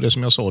är så. Och det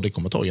som jag sa, det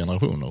kommer ta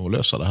generationer att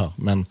lösa det här.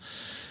 Men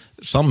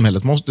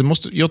samhället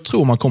jag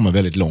tror man kommer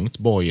väldigt långt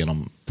bara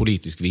genom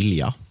politisk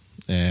vilja.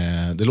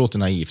 Det låter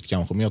naivt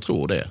kanske, men jag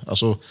tror det.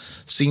 Alltså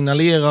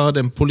signalera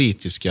den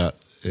politiska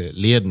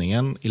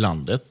ledningen i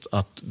landet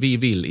att vi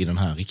vill i den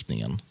här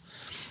riktningen.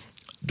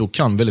 Då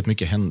kan väldigt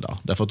mycket hända.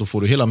 Därför att då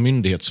får du hela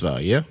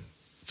myndighetssverige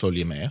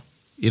följer med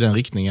i den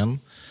riktningen.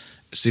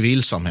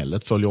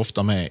 Civilsamhället följer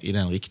ofta med i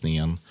den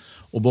riktningen.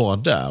 Och bara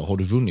där har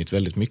du vunnit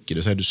väldigt mycket. Det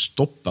vill säga du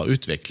stoppar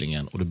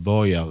utvecklingen och du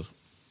börjar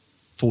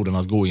få den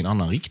att gå i en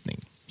annan riktning.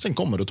 Sen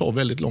kommer det ta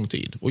väldigt lång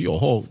tid. Och jag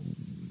har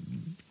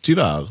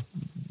tyvärr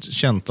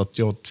känt att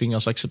jag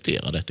tvingas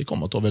acceptera det. Det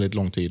kommer att ta väldigt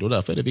lång tid och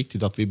därför är det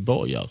viktigt att vi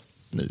börjar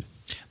nu.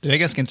 Det är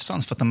ganska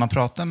intressant för att när man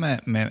pratar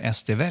med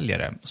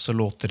SD-väljare så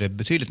låter det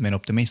betydligt mer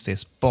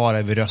optimistiskt.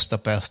 Bara vi röstar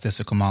på SD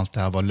så kommer allt det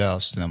här vara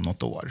löst inom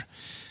något år.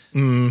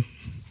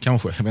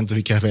 Kanske, jag vet inte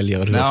vilka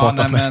väljare du har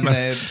pratat med.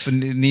 Men för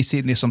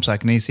ni som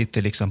sagt, ni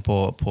sitter liksom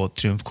på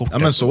triumfkortet. Ja,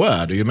 men så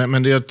är det ju.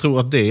 Men jag tror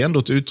att det är ändå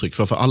ett uttryck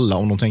för alla.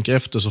 Om de tänker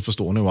efter så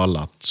förstår nog alla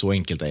att så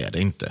enkelt är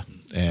det inte.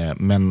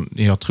 Men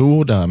jag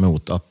tror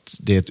däremot att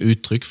det är ett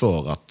uttryck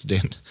för att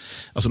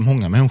alltså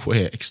många människor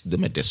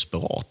är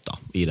desperata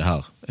i det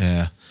här.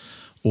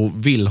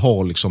 Och vill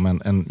ha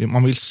liksom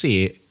man vill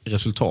se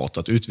resultat,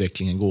 att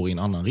utvecklingen går i en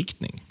annan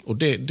riktning. Och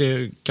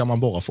det kan man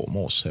bara få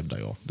med oss, hävdar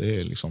jag.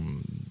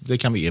 Det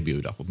kan vi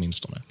erbjuda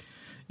åtminstone.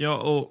 Ja,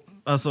 och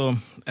alltså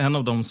en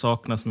av de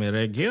sakerna som jag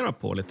reagerar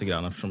på lite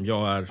grann, eftersom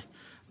jag är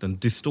den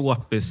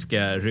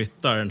dystopiska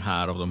ryttaren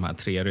här av de här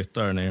 3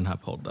 ryttarna i den här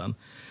podden.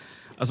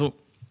 Alltså,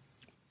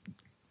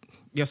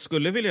 jag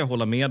skulle vilja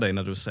hålla med dig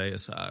när du säger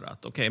så här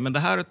att okej, men det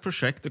här är ett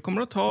projekt, det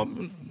kommer att ta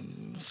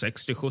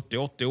 60, 70,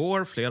 80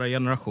 år, flera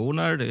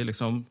generationer. Det är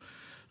liksom,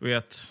 du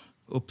vet,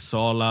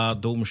 Uppsala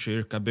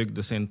domkyrka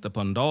byggdes inte på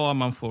en dag.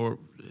 Man får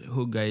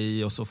hugga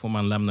i och så får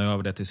man lämna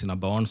över det till sina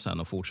barn sen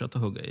och fortsätta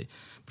hugga i.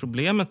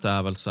 Problemet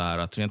är väl så här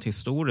att rent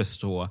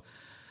historiskt då,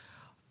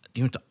 det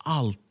är ju inte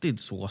alltid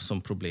så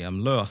som problem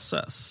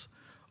löses.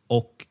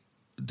 Och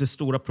det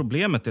stora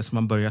problemet, det som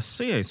man börjar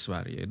se i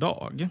Sverige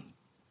idag,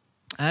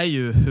 är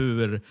ju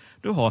hur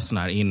du har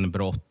såna här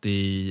inbrott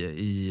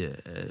i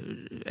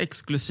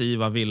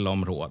exklusiva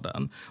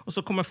villaområden. Och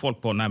så kommer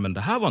folk på, nej men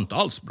det här var inte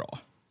alls bra.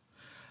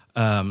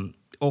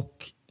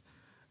 Och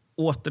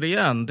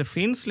återigen, det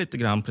finns lite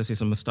grann, precis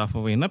som Mustafa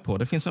var inne på,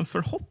 det finns en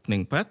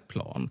förhoppning på ett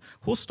plan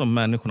hos de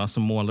människorna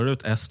som målar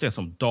ut SD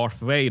som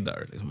Darth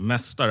Vader, liksom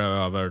mästare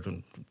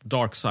över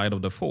dark side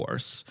of the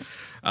force.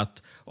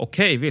 Att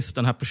okej, visst,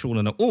 den här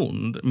personen är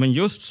ond, men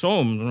just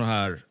som den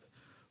här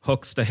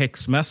högsta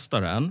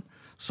häxmästaren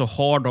så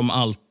har de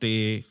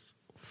alltid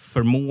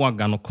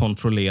förmågan att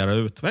kontrollera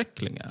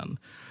utvecklingen.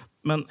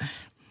 Men,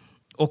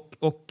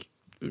 och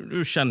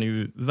du känner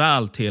ju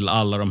väl till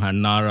alla de här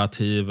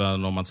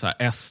narrativen om att så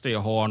här, SD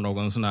har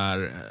någon sån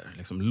här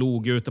liksom,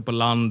 log ute på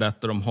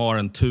landet där de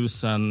har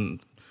 1000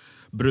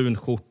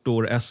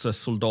 brunskjortor,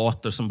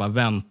 SS-soldater som bara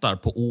väntar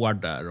på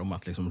order om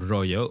att liksom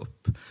röja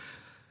upp.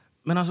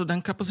 Men alltså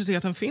den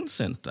kapaciteten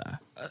finns inte.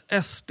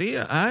 SD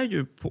är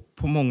ju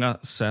på många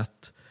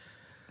sätt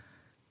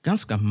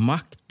ganska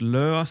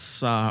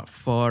maktlösa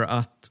för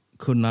att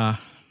kunna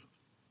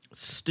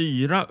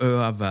styra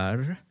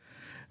över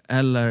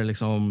eller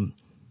liksom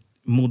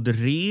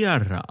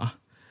moderera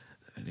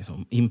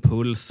liksom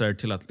impulser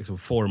till att liksom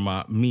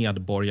forma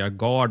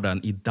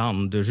medborgargarden i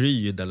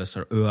Danderyd eller så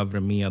här övre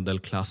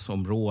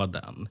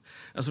medelklassområden.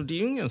 Alltså det är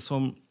ju ingen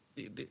som...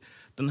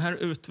 Den här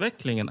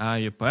utvecklingen är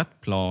ju på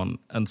ett plan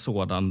en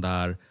sådan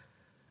där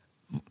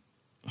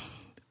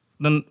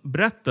den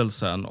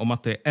berättelsen om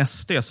att det är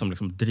SD som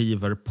liksom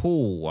driver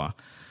på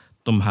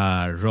de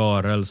här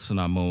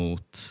rörelserna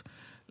mot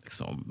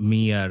liksom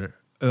mer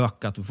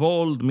ökat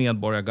våld,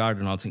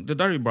 medborgargarden och allting. Det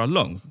där är ju bara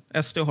lögn.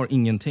 SD har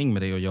ingenting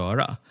med det att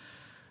göra.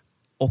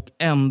 Och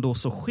ändå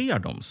så sker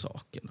de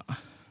sakerna.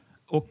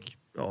 Och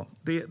ja,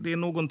 det är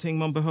någonting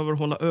man behöver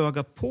hålla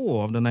ögat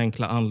på av den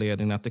enkla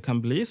anledningen att det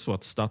kan bli så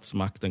att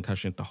statsmakten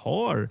kanske inte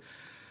har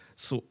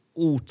så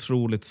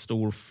otroligt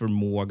stor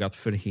förmåga att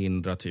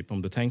förhindra, typ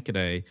om du tänker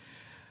dig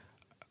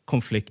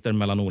konflikter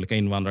mellan olika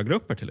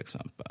invandrargrupper till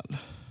exempel.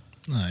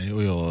 Nej,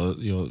 och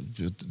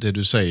det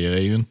du säger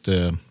är ju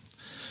inte...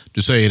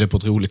 Du säger det på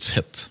ett roligt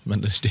sätt,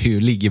 men det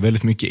ligger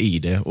väldigt mycket i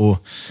det.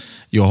 Och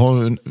jag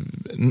har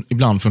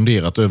ibland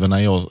funderat över när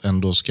jag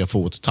ändå ska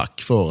få ett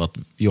tack för att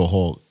jag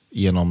har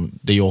genom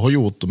det jag har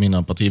gjort och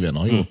mina partivänner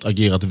har gjort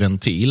agerat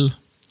ventil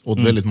åt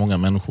väldigt många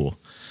människor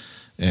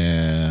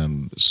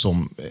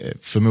som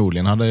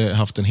förmodligen hade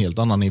haft en helt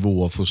annan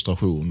nivå av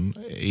frustration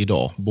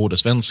idag. Både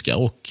svenskar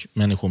och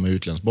människor med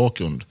utländsk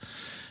bakgrund.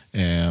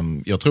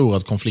 Jag tror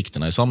att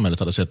konflikterna i samhället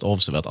hade sett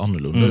avsevärt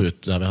annorlunda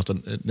ut. Det hade haft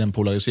den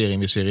polarisering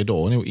vi ser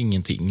idag är nog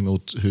ingenting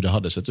mot hur det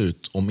hade sett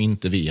ut om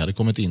inte vi hade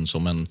kommit in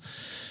som en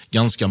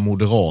ganska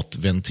moderat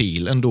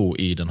ventil ändå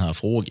i den här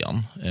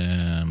frågan.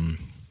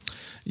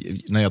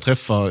 När jag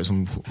träffar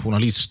liksom,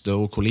 journalister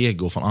och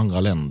kollegor från andra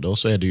länder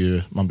så är det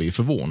ju, man blir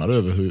förvånad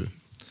över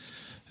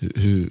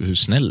hur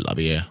snälla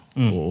vi är.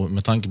 Och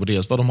med tanke på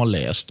dels vad de har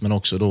läst, men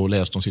också då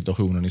läst om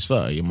situationen i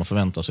Sverige. Man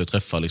förväntar sig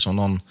träffa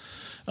liksom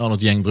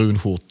något gäng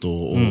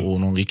brunskjortor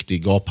och någon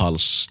riktig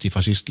gaphals till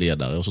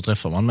fascistledare. Och så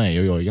träffar man mig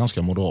och jag är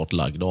ganska moderat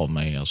lagd av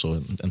mig.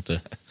 Alltså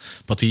inte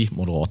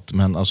partimoderat,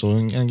 men alltså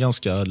en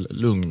ganska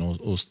lugn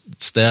och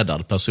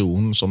städad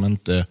person som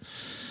inte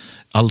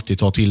alltid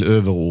tar till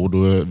överord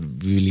och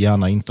vill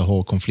gärna inte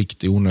ha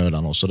konflikt i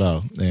onödan och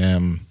sådär.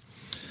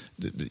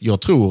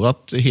 Jag tror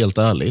att, helt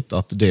ärligt,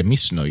 att det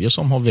missnöje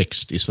som har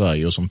växt i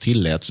Sverige och som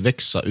tilläts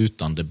växa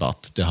utan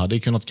debatt, det hade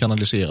kunnat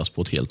kanaliseras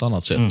på ett helt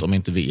annat sätt om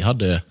inte vi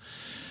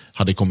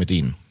hade kommit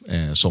in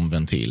som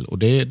ventil. Och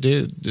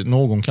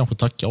någon kanske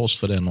tackar oss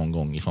för det någon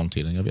gång i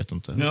framtiden, jag vet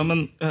inte. Ja,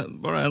 men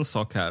bara en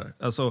sak här.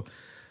 Alltså,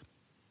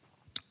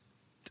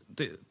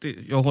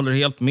 jag håller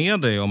helt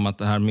med dig om att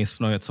det här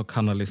missnöjet har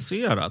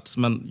kanaliserats,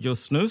 men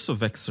just nu så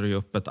växer det ju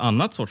upp ett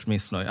annat sorts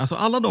missnöje. Alltså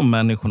alla de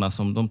människorna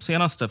som de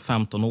senaste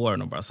 15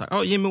 åren bara så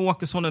här, Jimmie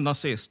Åkesson är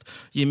nazist.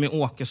 Jimmie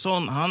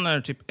Åkesson, han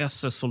är typ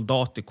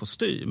SS-soldat i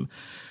kostym.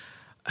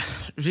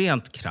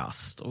 Rent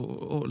krasst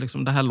och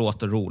liksom, det här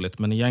låter roligt,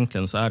 men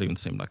egentligen så är det ju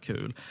inte så himla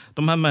kul.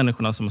 De här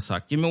människorna som har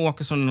sagt, Jimmie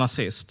Åkesson är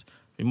nazist,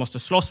 vi måste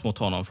slåss mot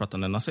honom för att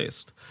han är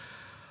nazist.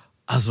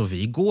 Alltså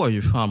vi går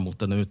ju fram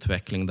mot en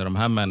utveckling där de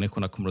här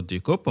människorna kommer att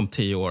dyka upp om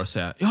 10 år och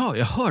säga, ja,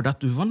 jag hörde att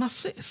du var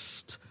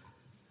nazist.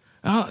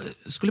 Jag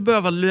skulle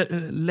behöva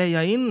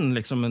leja in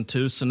liksom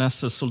 1000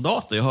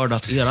 SS-soldater. Jag hörde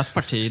att ert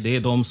parti, det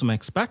är de som är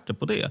experter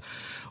på det.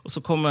 Och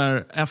så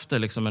kommer efter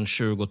liksom en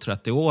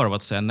 20-30 år av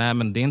att säga, nej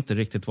men det är inte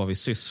riktigt vad vi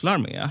sysslar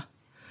med.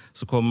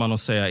 Så kommer man att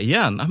säga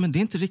igen, nej men det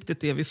är inte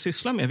riktigt det vi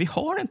sysslar med. Vi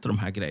har inte de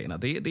här grejerna.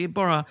 Det är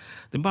bara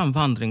en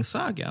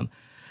vandringssägen.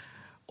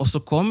 Och så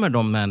kommer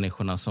de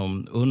människorna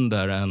som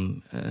under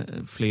en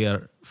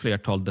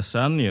flertal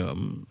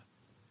decennium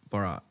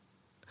bara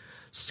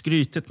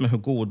skrytit med hur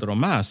goda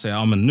de är, säger,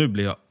 ja men nu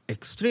blir jag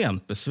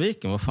extremt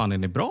besviken. Vad fan är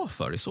ni bra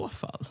för i så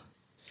fall?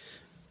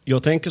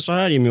 Jag tänker så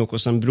här, Jimmie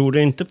Åkesson, beror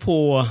det inte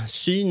på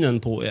synen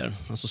på er,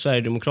 alltså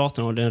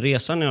Sverigedemokraterna och den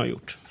resan ni har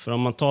gjort? För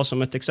om man tar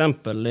som ett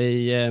exempel,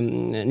 i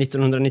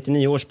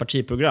 1999 års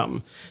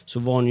partiprogram så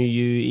var ni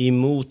ju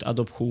emot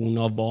adoption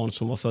av barn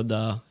som var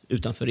födda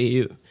utanför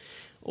EU.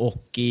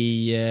 Och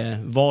i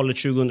valet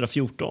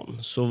 2014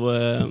 så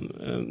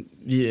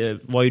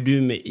var ju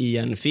du med i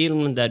en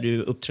film där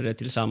du uppträdde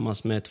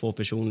tillsammans med 2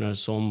 personer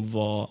som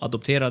var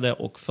adopterade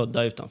och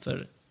födda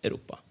utanför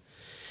Europa.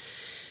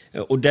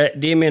 Och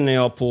det menar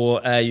jag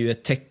på är ju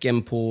ett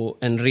tecken på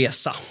en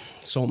resa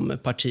som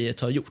partiet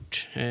har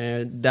gjort.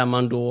 Där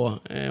man då,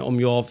 om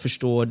jag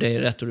förstår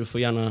det rätt, och du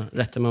får gärna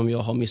rätta mig om jag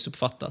har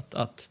missuppfattat,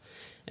 att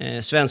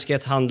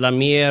svenskhet handlar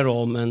mer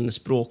om en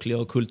språklig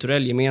och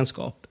kulturell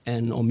gemenskap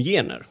än om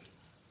gener.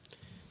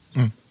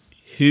 Mm.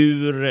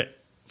 Hur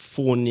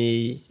får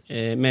ni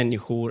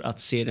människor att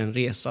se den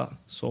resa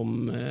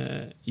som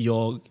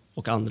jag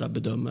och andra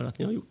bedömer att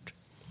ni har gjort?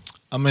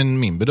 Ja, men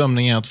min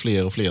bedömning är att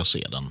fler och fler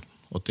ser den.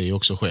 Och det är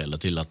också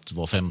skälet till att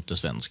var 5:e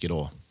svensk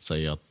idag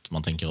säger att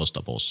man tänker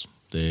rösta på oss.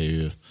 Det är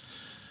ju,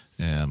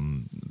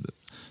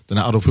 den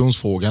här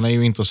adoptionsfrågan är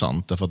ju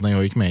intressant, därför att när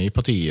jag gick med i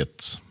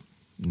partiet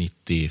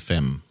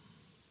 95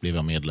 blev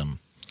jag medlem,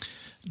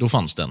 då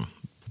fanns den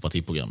på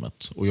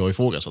partiprogrammet. Och jag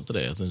ifrågasatte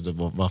det.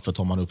 Varför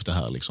tar man upp det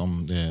här?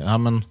 Liksom?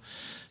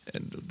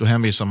 Då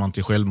hänvisar man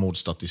till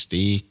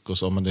självmordsstatistik och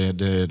så, men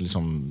det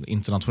liksom,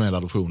 internationell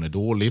adoption är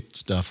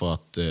dåligt därför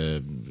att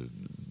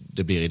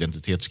det blir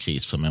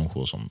identitetskris för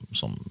människor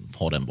som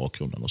har den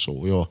bakgrunden och så.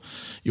 Och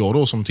jag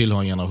då som tillhör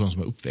en generation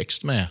som är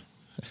uppväxt med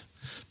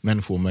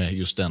människor med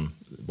just den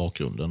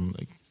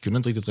bakgrunden kunde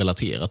inte riktigt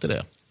relatera till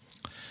det.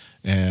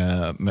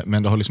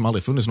 Men det har liksom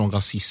aldrig funnits någon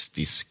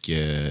rasistisk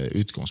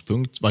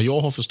utgångspunkt. Vad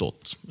jag har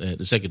förstått, det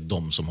är säkert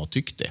de som har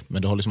tyckt det,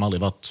 men det har liksom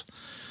aldrig varit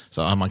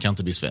så att man kan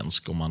inte bli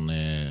svensk om man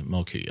är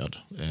mörkhyad.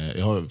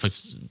 Jag har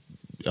faktiskt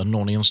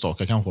någon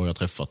enstaka kanske har jag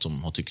träffat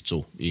som har tyckt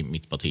så i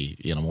mitt parti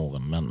genom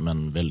åren,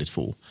 men väldigt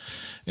få.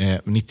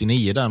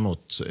 99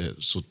 däremot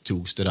så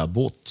togs det där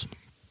bort.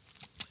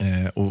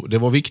 Och det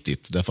var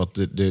viktigt därför att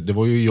det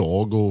var ju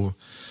jag och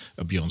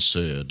Björn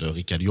Söder,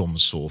 Rickard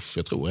Jomshoff,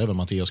 jag tror även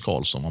Mattias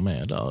Karlsson var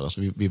med där.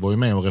 Alltså vi var ju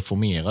med och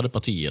reformerade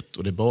partiet,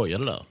 och det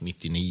började där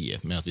 99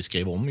 med att vi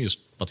skrev om just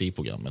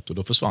partiprogrammet, och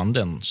då försvann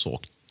den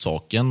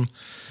saken.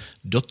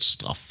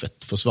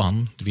 Dödsstraffet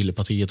försvann, det ville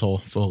partiet ha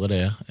före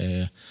det.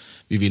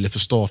 Vi ville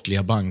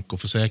förstatliga bank-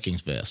 och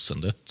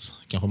försäkringsväsendet.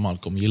 Kanske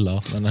Malcolm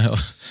gillar, men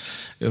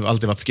jag har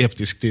alltid varit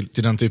skeptisk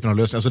till den typen av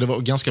lösningar. Alltså det var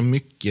ganska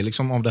mycket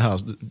liksom av det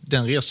här.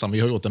 Den resan vi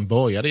har gjort, den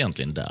började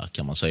egentligen där,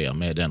 kan man säga,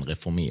 med den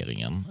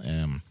reformeringen.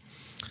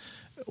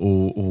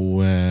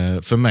 Och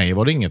för mig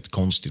var det inget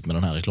konstigt med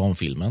den här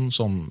reklamfilmen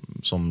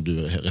som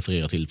du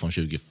refererar till från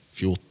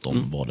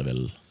 2014 var det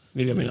väl?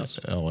 Vill jag minnas.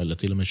 Ja, eller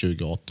till och med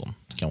 2018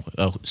 kanske.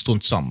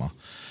 Strunt samma.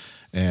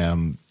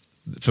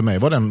 För mig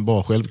var den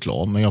bara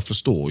självklar, men jag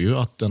förstår ju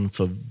att den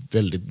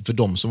för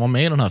de som var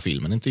med i den här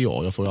filmen, inte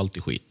jag får ju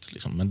alltid skit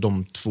liksom, men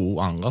de 2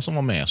 andra som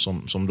var med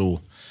som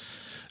då,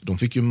 de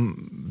fick ju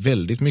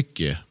väldigt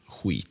mycket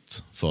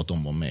skit för att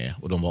de var med,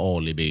 och de var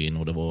alibin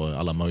och det var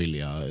alla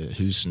möjliga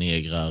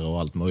husnegrar och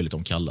allt möjligt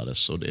de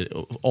kallades, och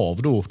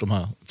av då de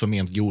här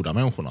förment goda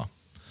människorna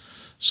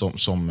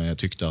som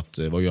tyckte att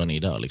vad gör ni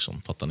där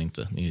liksom, fattar ni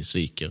inte, ni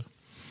sviker.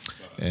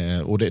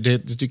 Och det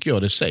tycker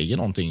jag, det säger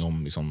någonting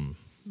om liksom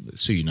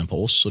synen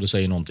på oss, och det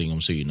säger någonting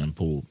om synen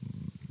på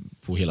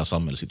hela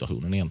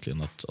samhällssituationen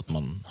egentligen, att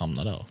man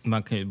hamnar där.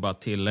 Man kan ju bara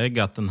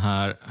tillägga att den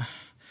här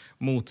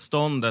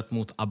motståndet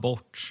mot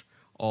abort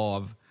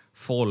av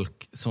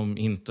folk som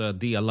inte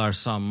delar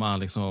samma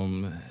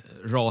liksom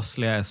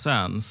rasliga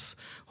essens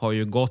har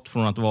ju gått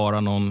från att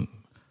vara någon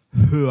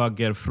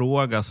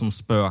högerfråga som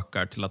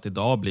spökar till att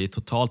idag bli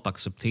totalt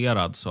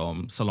accepterad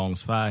som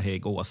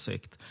salongsfähig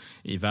åsikt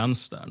i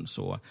vänstern.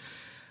 Så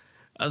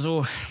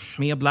alltså,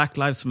 med Black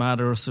Lives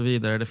Matter och så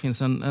vidare, det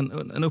finns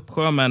en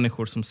uppsjö av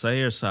människor som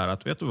säger så här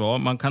att, vet du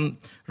vad,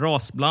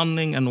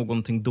 rasblandning är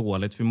någonting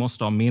dåligt, vi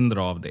måste ha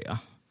mindre av det.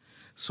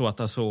 Så att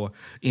alltså,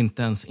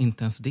 inte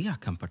ens det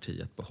kan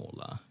partiet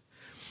behålla.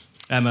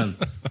 Nej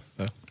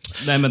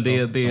men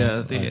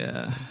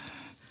det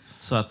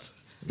så att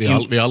vi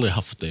har aldrig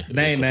haft det.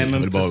 Nej, men jag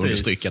vill bara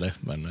understryka det.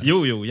 Men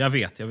jo, jag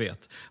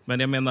vet. Men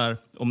jag menar,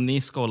 om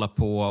ni ska hålla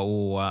på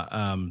och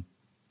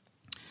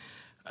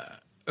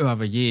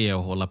överge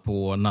och hålla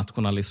på och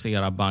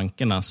nationalisera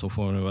bankerna, så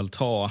får vi väl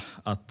ta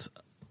att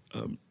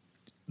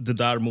det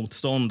där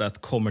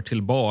motståndet kommer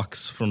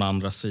tillbaks från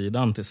andra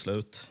sidan till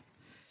slut.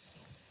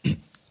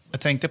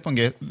 Jag tänkte på en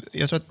grej.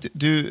 Jag tror att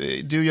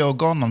du jag och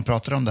Ganman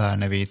pratade om det här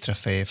när vi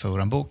träffade för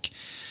vår bok.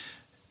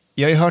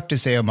 Jag har ju hört dig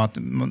säga om att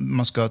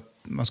man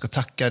ska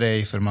tacka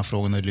dig för de här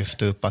frågorna du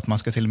lyfte upp. Att man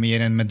ska till och med ge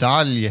en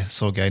medalj,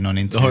 såg jag i någon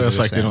intervju. Det har jag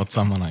sagt i något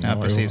sammanhang.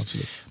 Ja, precis.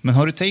 Men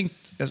har du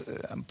tänkt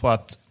på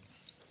att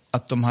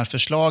de här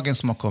förslagen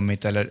som har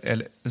kommit,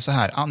 eller så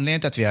här,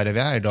 anledningen till att vi är där vi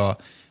är idag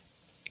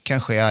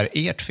kanske är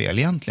ert fel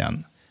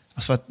egentligen.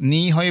 Alltså för att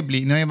ni har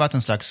ju varit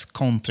en slags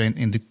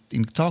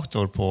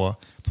kontraindikator på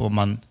vad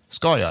man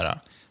ska göra.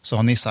 Så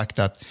har ni sagt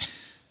att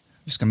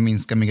vi ska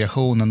minska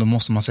migrationen, då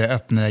måste man säga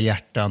öppna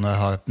hjärtan och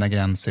ha öppna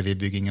gränser, vi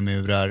bygger inga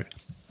murar.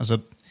 Alltså,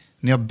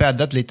 ni har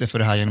bäddat lite för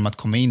det här genom att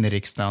komma in i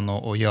riksdagen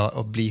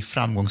och bli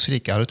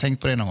framgångsrika. Har du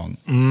tänkt på det någon gång?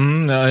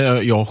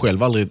 Jag har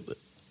själv aldrig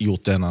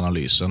gjort den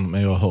analysen,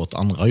 men jag har hört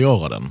andra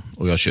göra den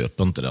och jag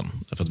köper inte den.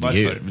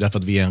 Därför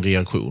att vi är en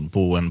reaktion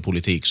på en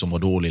politik som var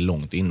dålig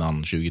långt innan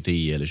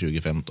 2010 eller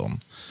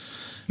 2015.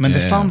 Men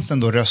det fanns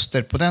ändå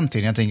röster på den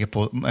tiden. Jag tänker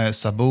på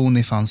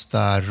Sabuni fanns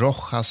där,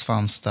 Rojas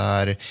fanns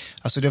där.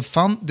 Alltså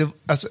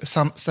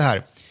så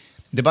här,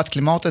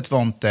 debattklimatet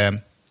var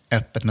inte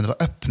öppet, men det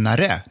var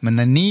öppnare. Men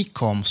när ni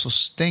kom så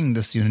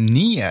stängdes ju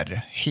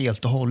ner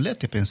helt och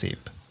hållet i princip.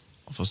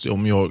 Fast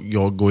om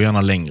jag går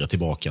gärna längre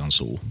tillbaka än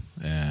så.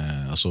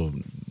 Alltså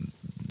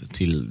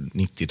till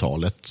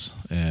 90-talet.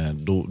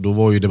 Då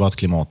var ju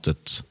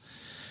debattklimatet,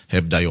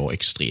 hävdar jag,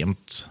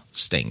 extremt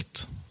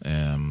stängt.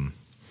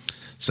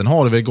 Sen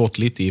har det väl gått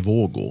lite i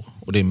vågor.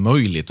 Och det är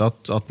möjligt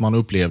att man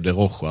upplevde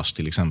Rojas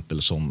till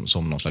exempel som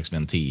någon slags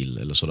ventil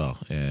eller sådär.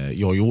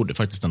 Jag gjorde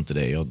faktiskt inte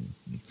det.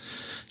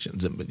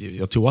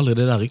 Jag tog aldrig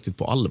det där riktigt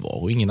på allvar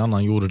och ingen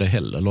annan gjorde det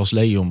heller. Lars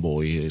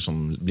Leijonborg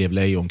som blev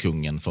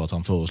Lejonkungen för att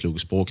han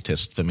föreslog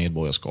språktest för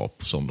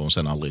medborgarskap som de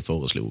sen aldrig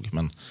föreslog.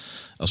 Men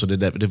alltså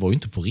det var ju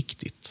inte på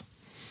riktigt.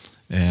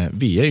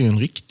 Vi är ju en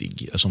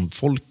riktig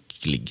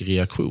folklig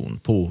reaktion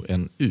på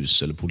en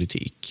usel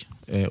politik.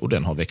 Och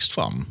den har växt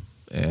fram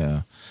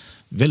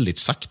väldigt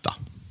sakta.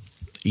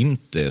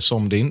 Inte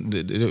som det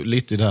är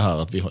lite det här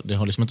att det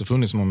har liksom inte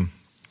funnits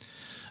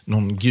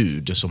någon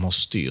gud som har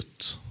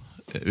styrt,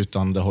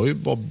 utan det har ju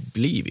bara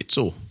blivit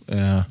så.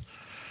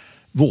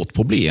 Vårt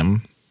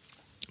problem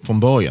från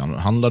början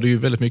handlade ju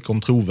väldigt mycket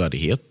om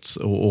trovärdighet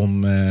och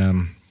om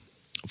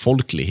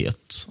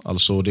folklighet.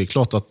 Alltså det är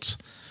klart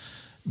att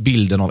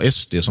bilden av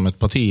SD som ett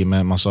parti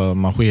med massa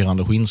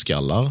marscherande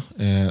skinnskallar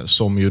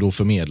som ju då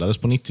förmedlades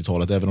på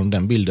 90-talet, även om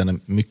den bilden är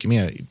mycket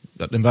mer,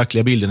 den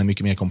verkliga bilden är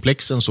mycket mer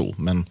komplex än så,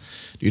 men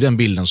det är ju den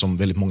bilden som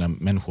väldigt många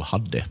människor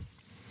hade.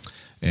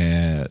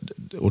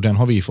 Och den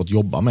har vi fått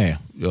jobba med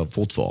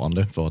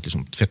fortfarande för att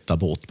liksom tvätta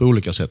bort på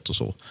olika sätt och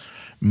så.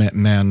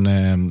 Men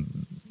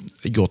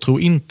jag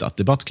tror inte att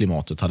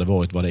debattklimatet hade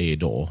varit vad det är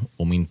idag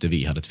om inte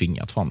vi hade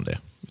tvingat fram det.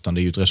 Utan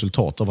det är ju ett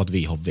resultat av att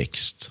vi har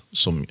växt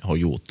som har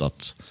gjort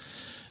att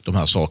de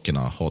här sakerna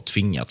har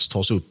tvingats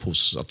tas upp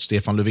hos att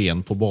Stefan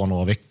Löfven på bara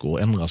några veckor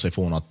ändrar sig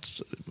från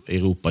att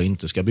Europa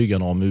inte ska bygga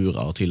några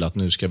murar till att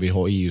nu ska vi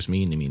ha EUs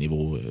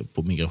miniminivå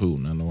på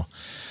migrationen, och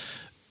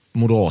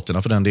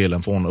Moderaterna för den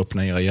delen från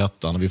öppna era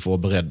hjärtan, och vi får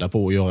vara beredda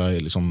på att göra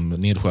liksom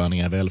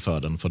nedskärningar i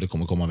välfärden för det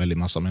kommer komma väldigt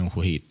massa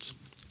människor hit,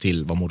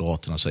 till vad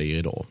Moderaterna säger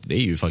idag. Det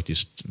är ju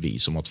faktiskt vi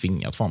som har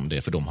tvingat fram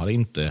det, för de hade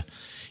inte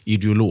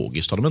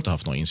ideologiskt har de inte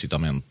haft några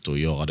incitament att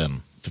göra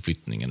den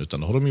förflyttningen, utan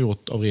det har de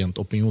gjort av rent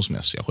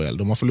opinionsmässiga skäl.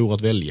 De har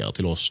förlorat väljare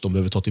till oss, de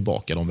behöver ta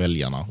tillbaka de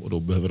väljarna och då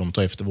behöver de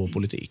ta efter vår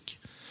politik.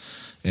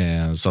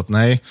 Så att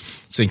nej,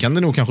 sen kan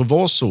det nog kanske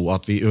vara så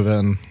att vi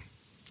över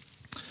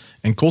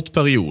en kort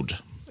period,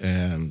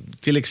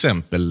 till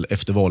exempel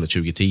efter valet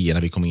 2010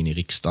 när vi kom in i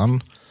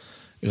riksdagen,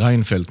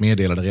 Reinfeldt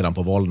meddelade redan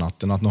på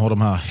valnatten att nu har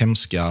de här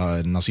hemska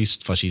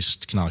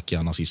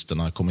nazist-fascist-knarkiga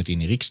nazisterna kommit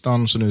in i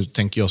riksdagen, så nu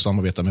tänker jag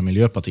samarbeta med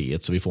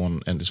Miljöpartiet så vi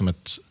får liksom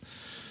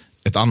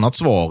ett annat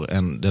svar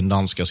än den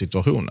danska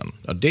situationen.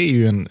 Ja, det är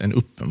ju en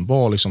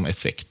uppenbar liksom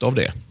effekt av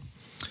det.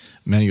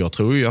 Men jag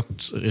tror ju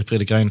att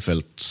Fredrik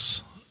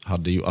Reinfeldt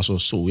hade ju, alltså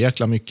så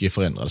jäkla mycket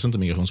förändrades inte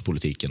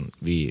migrationspolitiken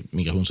vid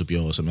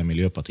migrationsuppgörelsen med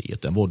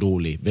Miljöpartiet. Den var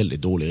dålig,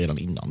 väldigt dålig redan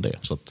innan det.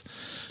 Så att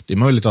det är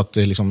möjligt att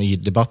det liksom i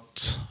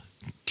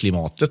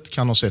debattklimatet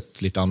kan ha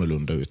sett lite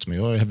annorlunda ut. Men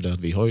jag hävdar att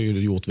vi har ju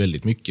gjort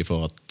väldigt mycket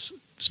för att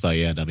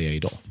Sverige är där vi är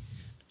idag.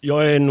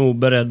 Jag är nog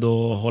beredd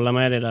att hålla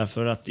med dig där,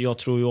 för att jag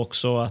tror ju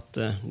också att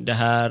det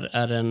här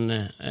är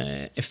en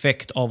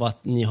effekt av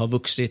att ni har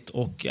vuxit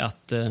och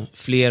att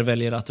fler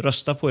väljer att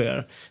rösta på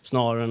er,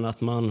 snarare än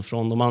att man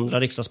från de andra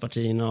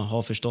riksdagspartierna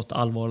har förstått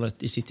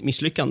allvaret i sitt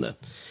misslyckande.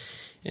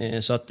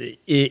 Så att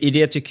i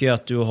det tycker jag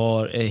att du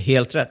har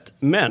helt rätt.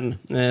 Men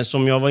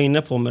som jag var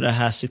inne på med det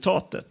här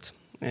citatet,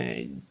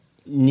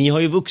 ni har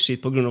ju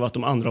vuxit på grund av att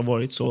de andra har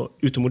varit så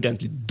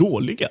utomordentligt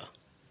dåliga.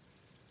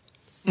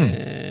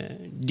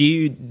 Det är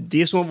ju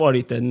det som har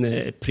varit den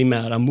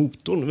primära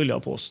motorn, vill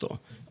jag påstå.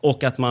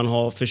 Och att man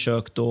har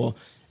försökt att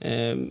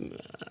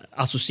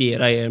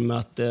associera er med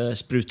att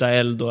spruta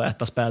eld och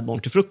äta spädbarn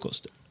till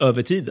frukost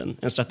över tiden.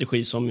 En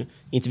strategi som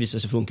inte visar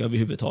sig funka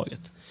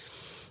överhuvudtaget.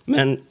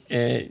 Men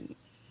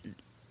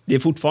det är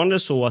fortfarande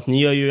så att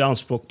ni gör ju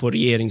anspråk på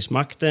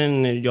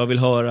regeringsmakten.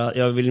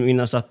 Jag vill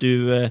minnas att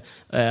du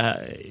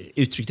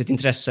uttryckte ett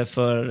intresse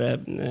för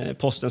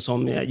posten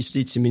som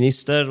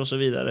justitieminister och så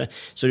vidare.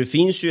 Så det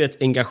finns ju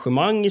ett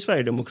engagemang i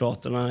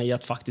Sverigedemokraterna i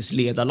att faktiskt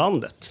leda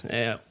landet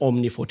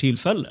om ni får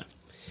tillfälle.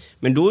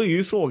 Men då är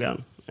ju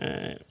frågan,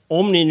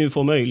 om ni nu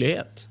får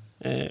möjlighet,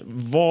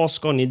 vad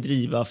ska ni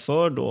driva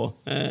för då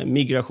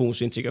migrations-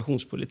 och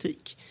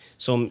integrationspolitik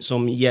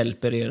som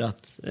hjälper er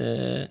att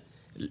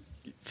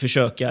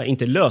försöka,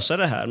 inte lösa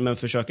det här, men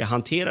försöka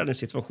hantera den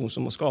situation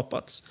som har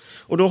skapats.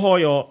 Och då har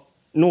jag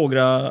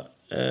några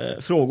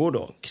frågor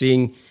då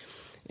kring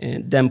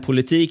den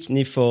politik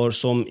ni för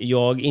som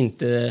jag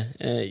inte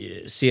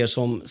ser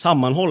som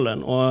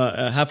sammanhållen. Och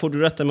här får du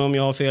rätta mig om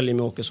jag har fel,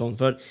 Jimmie Åkesson.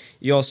 För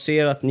jag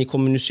ser att ni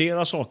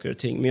kommunicerar saker och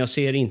ting, men jag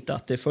ser inte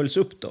att det följs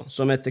upp då.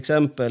 Som ett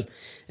exempel,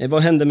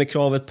 vad hände med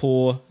kravet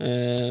på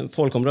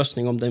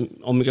folkomröstning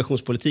om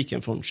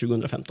migrationspolitiken från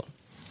 2015?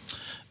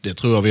 Det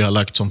tror jag vi har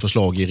lagt som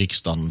förslag i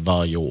riksdagen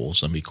varje år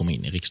sedan vi kom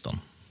in i riksdagen.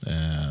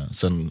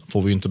 Sen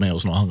får vi inte med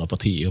oss några andra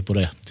partier på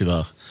det,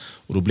 tyvärr.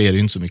 Och då blir det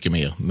inte så mycket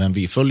mer. Men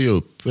vi följer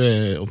upp,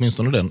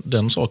 åtminstone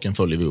den saken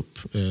följer vi upp.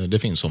 Det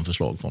finns som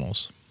förslag från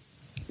oss.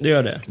 Det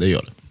gör det? Det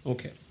gör det.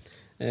 Okej.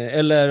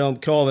 Eller om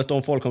kravet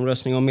om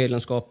folkomröstning om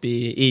medlemskap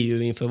i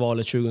EU inför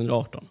valet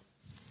 2018?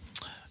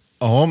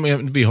 Ja,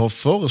 men vi har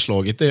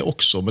föreslagit det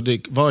också.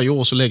 Men varje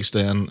år så läggs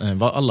det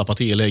alla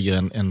partier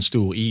lägger en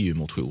stor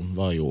EU-motion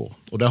varje år.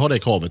 Och där har det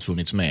kravet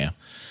funnits med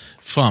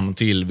fram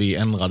till vi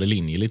ändrade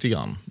linje lite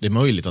grann. Det är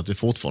möjligt att det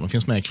fortfarande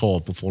finns med krav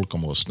på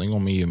folkomröstning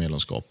om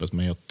EU-medlemskapet,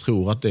 men jag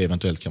tror att det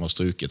eventuellt kan vara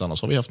struket.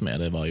 Annars har vi haft med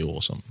det varje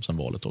år sedan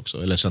valet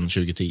också, eller sedan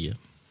 2010.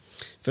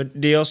 För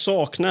det jag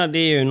saknar, det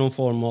är ju någon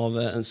form av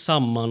en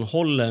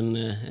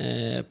sammanhållen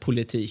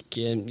politik.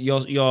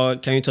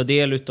 Jag kan ju ta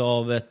del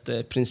av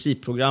ett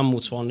principprogram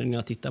motsvarande när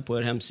jag tittar på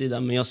er hemsida,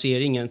 men jag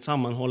ser inget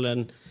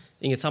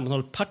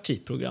sammanhållet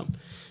partiprogram.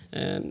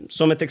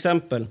 Som ett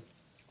exempel,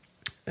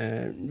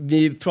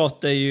 vi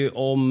pratar ju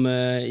om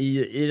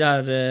i det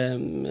här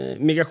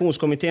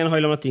migrationskommittén har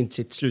ju lämnat in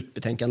sitt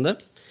slutbetänkande.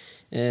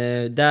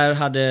 Där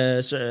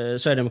hade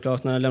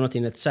Sverigedemokraterna lämnat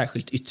in ett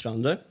särskilt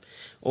yttrande,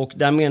 och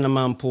där menar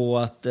man på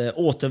att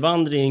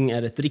återvandring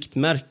är ett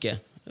riktmärke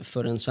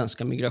för den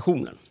svenska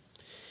migrationen.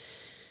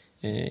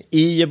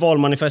 I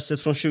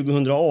valmanifestet från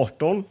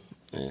 2018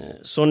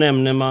 så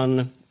nämner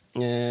man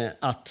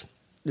att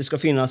det ska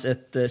finnas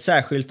ett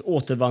särskilt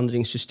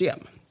återvandringssystem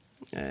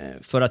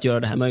för att göra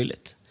det här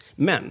möjligt.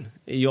 Men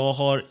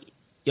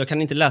jag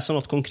kan inte läsa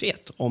något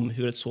konkret om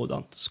hur ett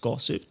sådant ska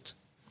se ut.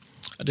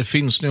 Det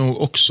finns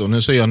nog också,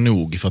 nu säger jag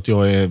nog för att det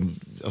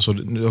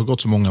har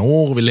gått så många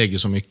år och vi lägger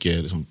så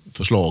mycket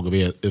förslag och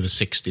vi är över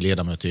 60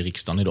 ledamöter i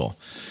riksdagen idag.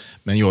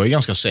 Men jag är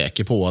ganska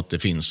säker på att det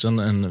finns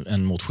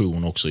en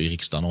motion också i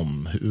riksdagen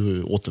om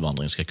hur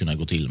återvandring ska kunna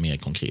gå till mer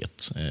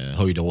konkret.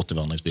 Höjda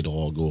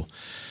återvandringsbidrag och...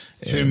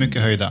 Hur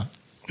mycket höjda?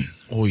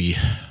 Oj,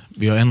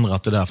 vi har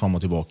ändrat det där fram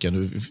och tillbaka.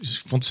 Nu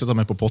får inte sätta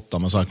mig på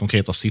pottan med så här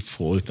konkreta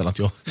siffror utan att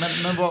jag...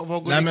 Men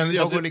vad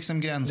går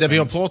liksom gränsen? Det vi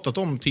har pratat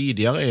om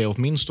tidigare är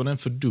åtminstone en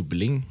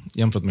fördubbling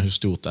jämfört med hur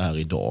stort det är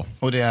idag.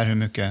 Och det är hur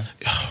mycket?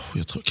 Ja,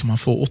 jag tror kan man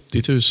få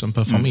 80 000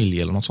 per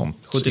familj eller något sånt.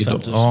 75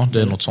 000. Ja,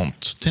 det är något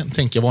sånt.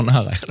 Tänker jag vara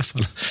nära i alla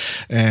fall.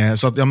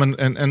 Så att,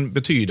 en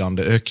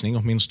betydande ökning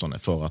åtminstone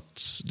för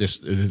att det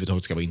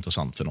överhuvudtaget ska vara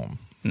intressant för någon.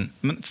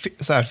 Men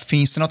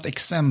finns det något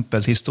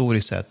exempel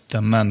historiskt sett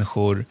där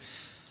människor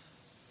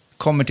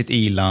kommer till ett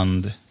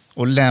i-land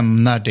och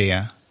lämnar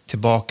det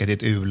tillbaka till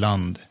ett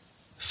u-land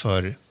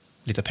för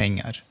lite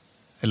pengar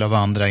eller av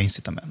andra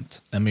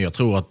incitament? Nej, men jag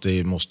tror att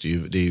det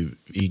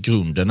i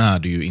grunden är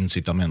det ju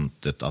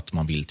incitamentet att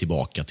man vill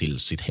tillbaka till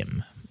sitt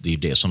hem. Det är ju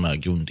det som är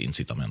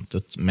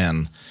grundincitamentet.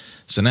 Men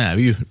sen är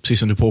vi ju, precis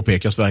som du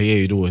påpekar, Sverige är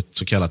ju då ett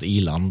så kallat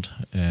i-land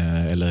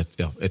eller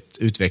ett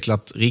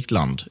utvecklat rikt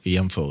land i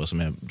jämförelse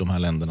med de här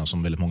länderna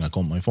som väldigt många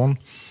kommer ifrån.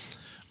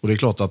 Och det är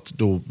klart att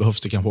då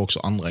behövs det kanske också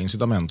andra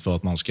incitament för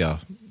att man ska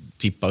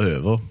tippa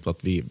över. För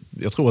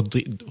att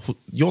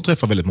jag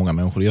träffar väldigt många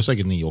människor, det gör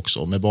säkert ni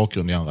också, med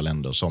bakgrund i andra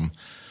länder som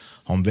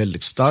har en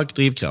väldigt stark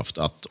drivkraft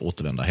att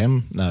återvända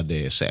hem när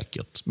det är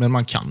säkert. Men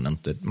man kan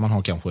inte, man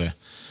har kanske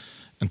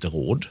inte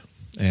råd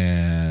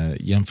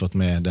jämfört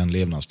med den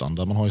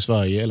levnadsstandard man har i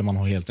Sverige, eller man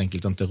har helt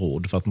enkelt inte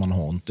råd för att man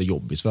har inte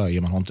jobb i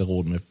Sverige, man har inte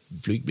råd med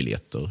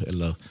flygbiljetter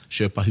eller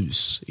köpa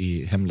hus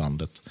i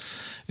hemlandet.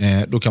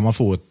 Då kan man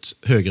få ett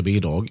högre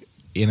bidrag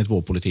enligt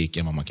vår politik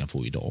än vad man kan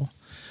få idag.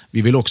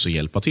 Vi vill också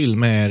hjälpa till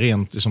med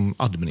rent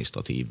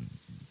administrativ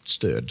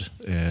stöd.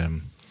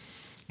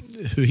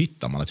 Hur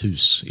hittar man ett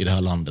hus i det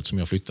här landet som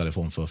jag flyttade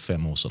ifrån för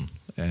 5 år sedan?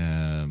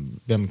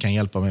 Vem kan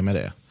hjälpa mig med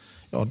det?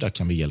 Ja, där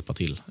kan vi hjälpa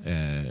till.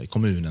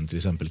 Kommunen till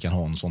exempel kan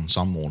ha en sån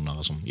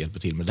samordnare som hjälper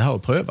till. Men det här har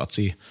prövats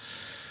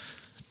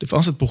det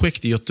fanns ett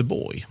projekt i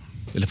Göteborg.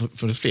 Eller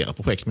för flera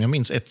projekt, men jag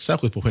minns ett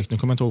särskilt projekt, nu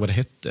kommer jag inte ihåg vad det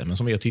hette, men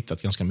som vi har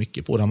tittat ganska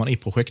mycket på, där man i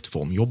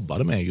projektform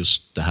jobbade med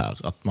just det här,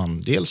 att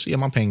man dels ger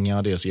man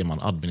pengar, dels ger man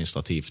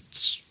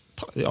administrativt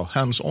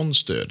hands-on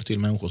stöd till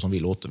människor som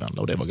vill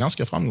återvända, och det var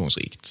ganska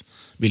framgångsrikt,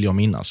 vill jag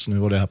minnas. Nu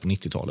var det här på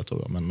 90-talet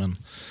tror jag, men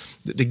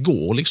det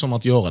går liksom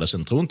att göra det.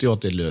 Sen tror inte jag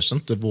att det löser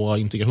inte våra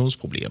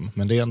integrationsproblem,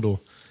 men det är ändå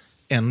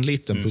en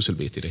liten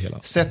pusselbit i det hela.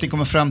 Så att ni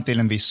kommer fram till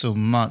en viss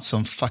summa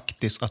som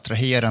faktiskt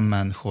attraherar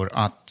människor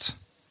att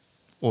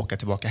åka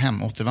tillbaka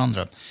hem,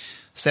 återvandra.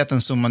 Säg att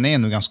den summan är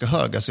nog ganska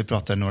hög, alltså vi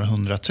pratar några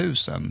 100 000.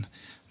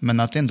 Men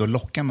att det ändå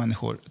lockar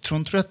människor. Tror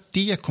inte att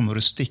det kommer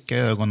att sticka i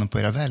ögonen på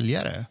era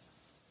väljare?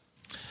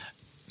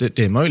 Det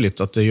är möjligt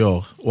att det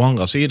gör. Å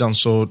andra sidan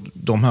så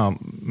de här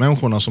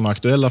människorna som är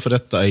aktuella för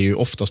detta är ju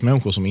oftast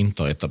människor som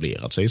inte har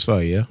etablerat sig i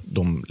Sverige.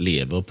 De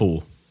lever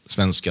på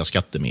svenska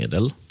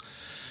skattemedel.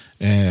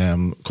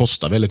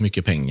 Kostar väldigt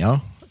mycket pengar.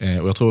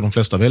 Och jag tror de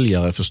flesta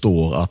väljare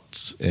förstår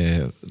att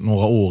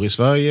några år i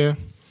Sverige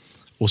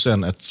och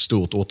sen ett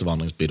stort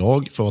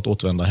återvandringsbidrag för att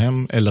återvända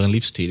hem eller en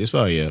livstid i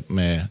Sverige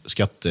med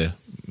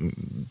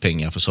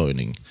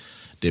skattepengarförsörjning,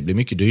 det blir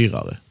mycket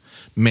dyrare.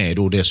 Med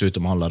då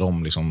dessutom alla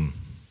de liksom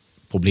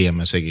problem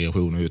med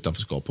segregation och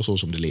utanförskap och så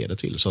som det leder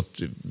till. Så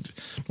att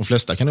de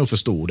flesta kan nog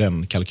förstå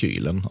den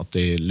kalkylen, att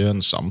det är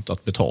lönsamt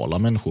att betala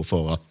människor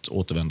för att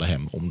återvända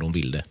hem om de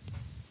vill det.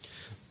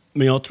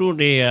 Men jag tror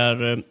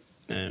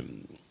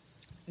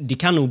det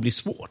kan nog bli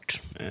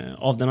svårt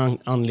av den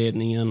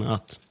anledningen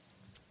att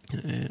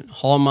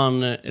har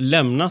man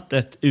lämnat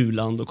ett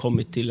u-land och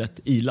kommit till ett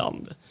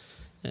i-land,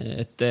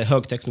 ett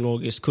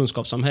högteknologiskt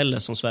kunskapssamhälle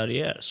som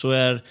Sverige är, så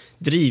är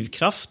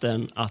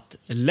drivkraften att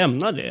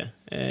lämna det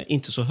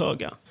inte så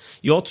höga.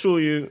 Jag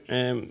tror ju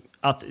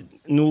att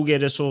nog är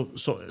det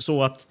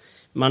så att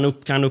man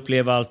kan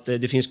uppleva att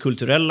det finns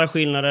kulturella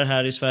skillnader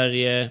här i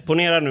Sverige.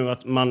 Ponera nu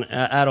att man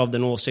är av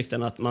den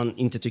åsikten att man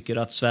inte tycker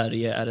att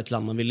Sverige är ett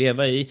land man vill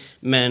leva i,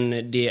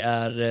 men det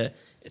är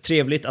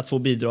trevligt att få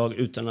bidrag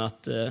utan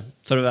att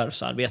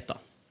förvärvsarbeta.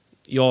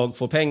 Jag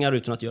får pengar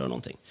utan att göra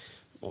någonting.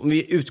 Om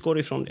vi utgår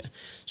ifrån det,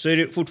 så är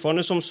det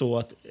fortfarande som så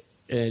att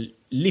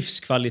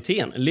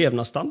livskvaliteten,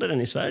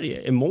 levnadsstandarden i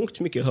Sverige är mångt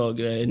mycket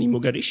högre än i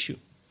Mogadishu.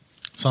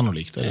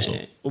 Sannolikt är det så.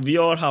 Och vi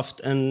har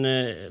haft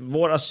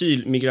vår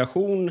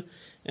asylmigration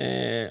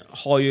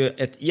har ju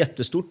ett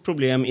jättestort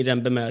problem i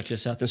den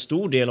bemärkelse att en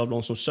stor del av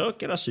de som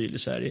söker asyl i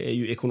Sverige är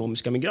ju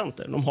ekonomiska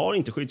migranter. De har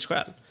inte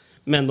skyddsskäl,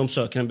 men de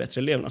söker en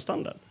bättre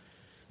levnadsstandard.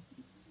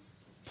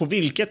 På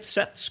vilket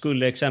sätt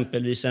skulle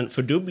exempelvis en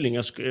fördubbling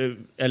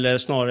eller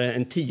snarare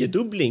en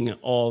 10-dubbling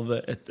av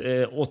ett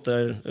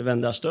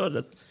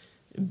återvändarstödet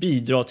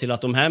bidra till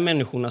att de här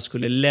människorna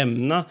skulle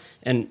lämna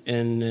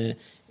en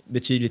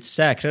betydligt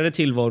säkrare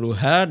tillvaro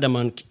här, där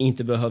man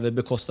inte behöver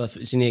bekosta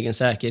sin egen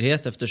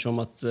säkerhet eftersom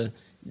att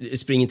det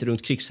springer inte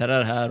runt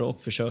krigsherrar här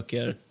och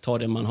försöker ta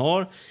det man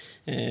har.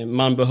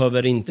 Man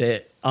behöver inte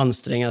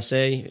anstränga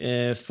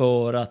sig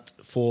för att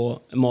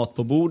få mat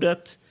på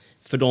bordet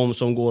för de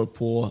som går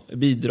på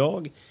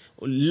bidrag,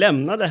 och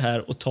lämna det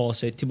här och ta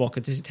sig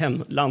tillbaka till sitt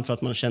hemland för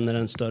att man känner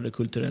en större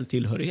kulturell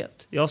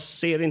tillhörighet. Jag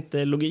ser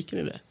inte logiken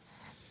i det.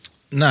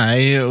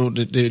 Nej, och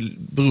det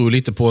beror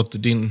lite på att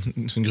din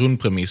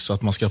grundpremiss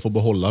att man ska få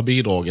behålla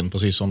bidragen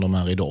precis som de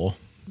är idag,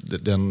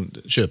 den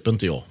köper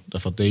inte jag.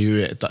 Därför att det är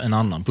ju en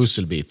annan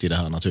pusselbit i det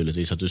här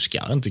naturligtvis, att du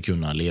ska inte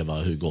kunna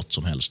leva hur gott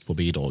som helst på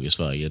bidrag i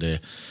Sverige.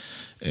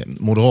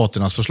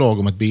 Moderaternas förslag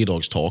om ett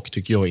bidragstak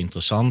tycker jag är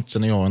intressant.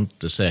 Sen är jag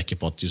inte säker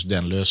på att just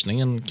den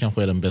lösningen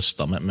kanske är den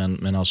bästa.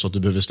 Men alltså att du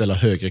behöver ställa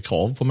högre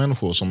krav på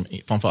människor,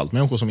 framförallt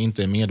människor som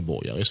inte är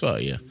medborgare i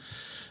Sverige,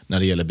 när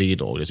det gäller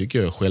bidrag. Det tycker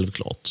jag är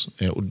självklart.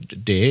 Och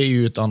det är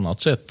ju ett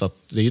annat sätt,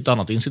 det är ett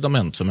annat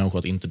incitament för människor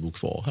att inte bo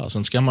kvar här.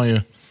 Sen ska man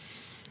ju,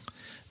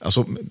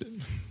 alltså,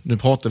 nu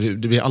pratar vi,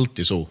 det blir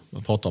alltid så,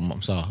 man pratar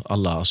om så här,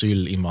 alla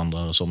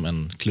asylinvandrare som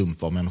en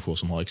klump av människor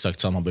som har exakt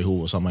samma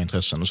behov och samma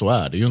intressen, och så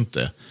är det ju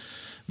inte.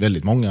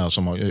 Väldigt många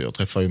jag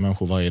träffar ju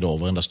människor varje dag,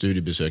 varenda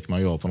studiebesök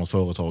man gör på något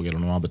företag eller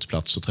någon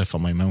arbetsplats, så träffar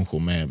man ju människor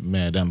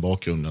med den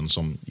bakgrunden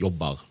som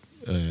jobbar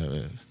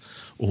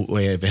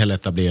och är väl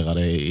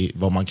etablerade i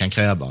vad man kan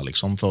kräva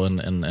liksom, för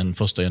en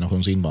första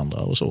generations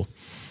invandrare och så.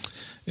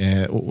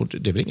 Och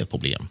det är väl inget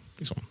problem.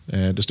 Liksom.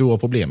 Det stora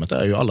problemet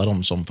är ju alla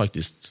de som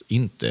faktiskt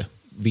inte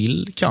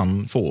vill,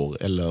 kan,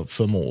 får eller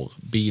förmår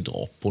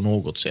bidra på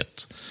något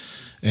sätt.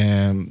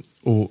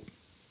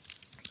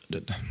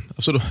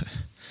 Alltså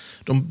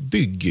de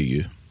bygger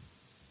ju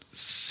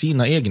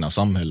sina egna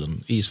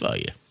samhällen i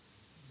Sverige.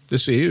 Det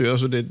ser ju,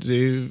 alltså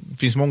det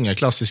finns många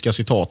klassiska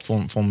citat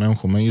från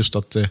människor, men just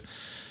att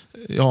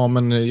ja,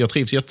 men jag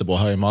trivs jättebra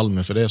här i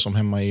Malmö för det är som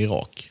hemma i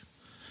Irak.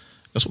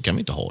 Ja, så kan vi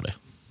inte ha det.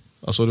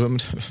 Alltså,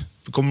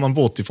 kommer man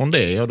bort ifrån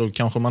det, ja, då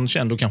kanske man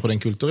känner kanske den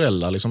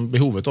kulturella, liksom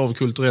behovet av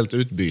kulturellt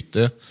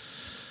utbyte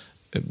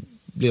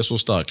blir så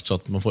starkt så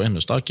att man får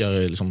ännu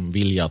starkare liksom,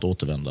 vilja att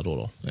återvända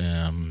då.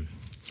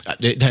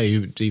 Det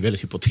är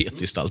väldigt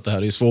hypotetiskt allt det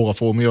här. Det är svåra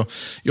frågor, men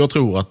jag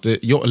tror att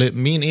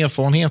min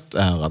erfarenhet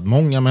är att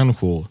många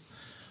människor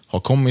har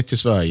kommit till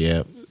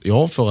Sverige,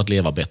 ja, för att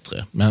leva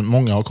bättre, men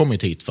många har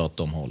kommit hit för att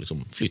de har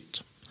liksom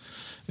flytt.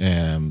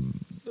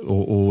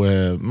 Och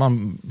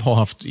man har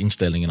haft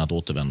inställningen att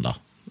återvända.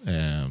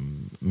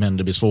 Men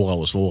det blir svårare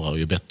och svårare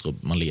ju bättre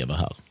man lever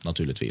här,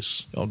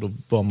 naturligtvis. Ja, då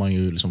bör man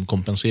ju liksom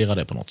kompensera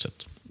det på något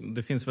sätt.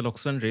 Det finns väl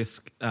också en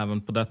risk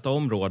även på detta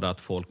område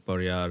att folk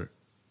börjar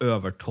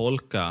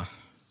övertolka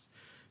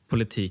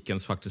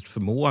politikens faktiskt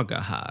förmåga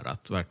här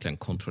att verkligen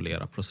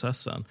kontrollera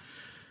processen.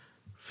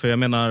 För jag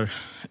menar,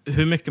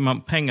 hur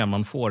mycket pengar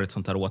man får i ett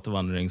sånt här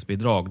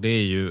återvandringsbidrag, det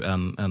är ju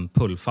en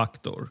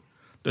pullfaktor.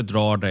 Det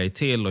drar dig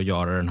till att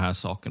göra den här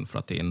saken för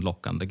att det är en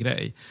lockande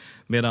grej.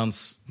 Medan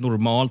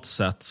normalt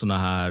sett såna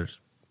här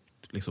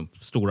liksom,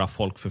 stora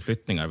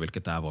folkförflyttningar,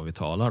 vilket är vad vi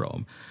talar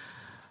om,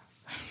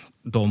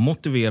 de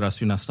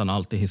motiveras ju nästan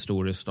alltid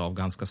historiskt av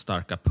ganska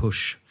starka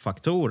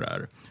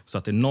push-faktorer. Så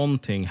att det är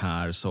någonting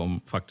här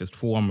som faktiskt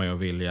får mig att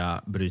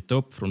vilja bryta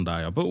upp från där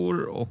jag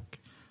bor och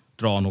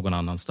dra någon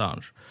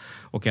annanstans.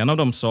 Och en av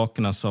de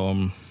sakerna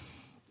som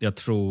jag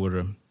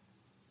tror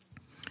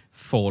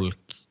folk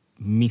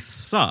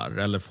missar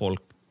eller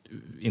folk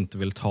inte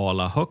vill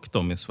tala högt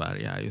om i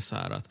Sverige är ju så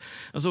här att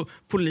alltså,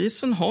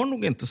 polisen har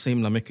nog inte så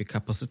himla mycket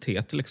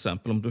kapacitet, till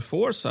exempel om du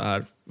får så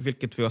här,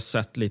 vilket vi har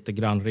sett lite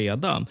grann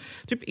redan,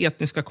 typ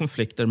etniska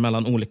konflikter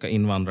mellan olika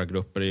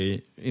invandrargrupper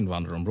i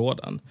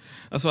invandrarområden.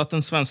 Alltså att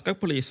den svenska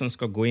polisen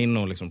ska gå in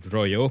och liksom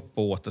röja upp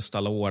och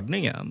återställa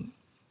ordningen,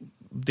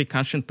 det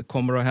kanske inte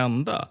kommer att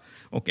hända.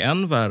 Och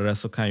än värre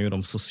så kan ju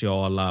de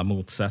sociala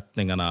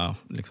motsättningarna,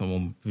 liksom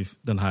om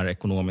den här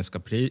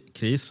ekonomiska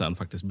krisen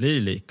faktiskt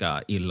blir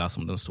lika illa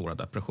som den stora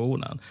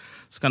depressionen,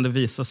 så kan det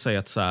visa sig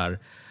att så här,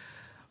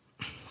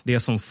 det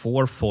som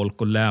får folk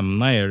att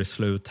lämna er i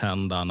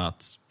slutändan,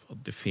 att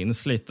det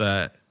finns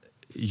lite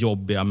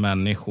jobbiga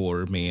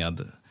människor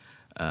med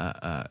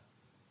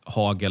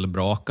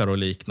hagelbrakar och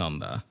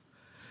liknande.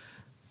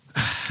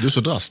 Du är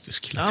så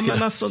drastisk. Ja,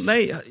 men alltså,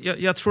 nej,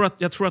 jag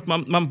tror att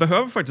man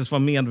behöver faktiskt vara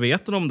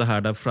medveten om det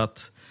här, därför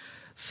att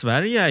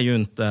Sverige är ju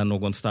inte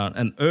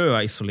en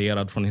ö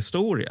isolerad från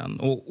historien.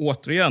 Och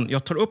återigen,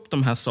 jag tar upp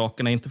de här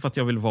sakerna inte för att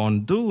jag vill vara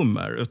en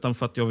doomer, utan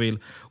för att jag vill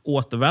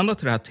återvända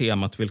till det här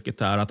temat,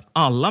 vilket är att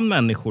alla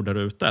människor där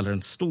ute, eller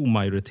en stor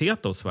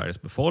majoritet av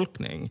Sveriges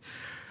befolkning,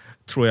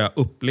 tror jag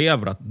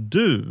upplever att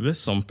du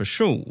som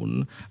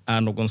person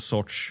är någon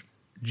sorts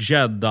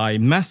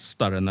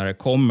Jedi-mästare när det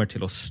kommer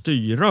till att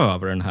styra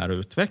över den här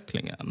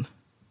utvecklingen.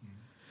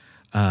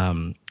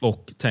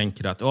 Och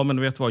tänker att, ja men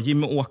du vet vad,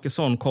 Jimmie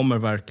Åkesson kommer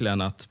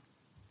verkligen att,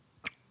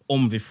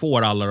 om vi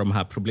får alla de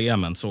här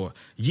problemen, så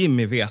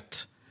Jimmie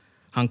vet,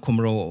 han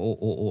kommer att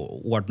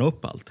ordna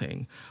upp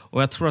allting.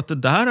 Och jag tror att det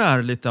där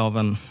är lite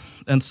av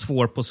en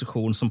svår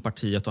position som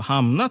partiet har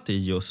hamnat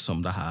i, just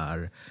som det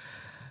här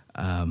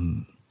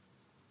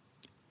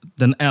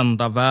den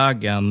enda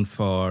vägen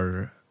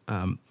för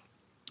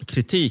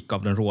kritik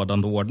av den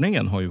rådande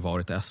ordningen har ju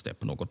varit SD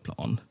på något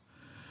plan.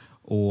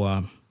 Och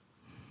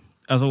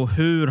alltså,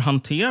 hur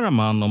hanterar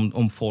man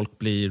om folk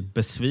blir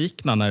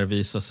besvikna när det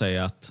visar sig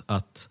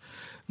att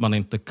man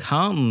inte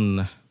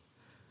kan...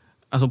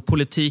 Alltså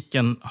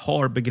politiken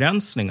har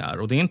begränsningar,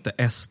 och det är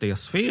inte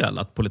SDs fel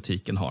att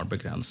politiken har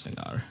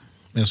begränsningar.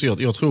 Men så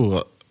jag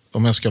tror,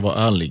 om jag ska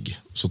vara ärlig,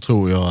 så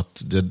tror jag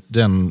att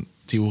den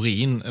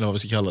teorin, eller vad vi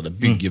ska kalla det,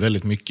 bygger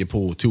väldigt mycket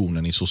på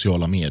tonen i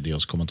sociala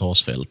mediers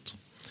kommentarsfält.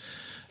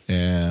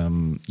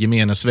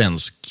 Gemene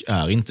svensk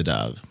är inte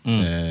där,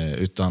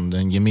 utan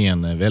den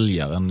gemene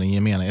väljaren, den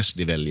gemene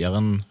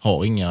SD-väljaren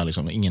har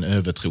ingen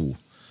övertro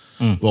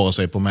vare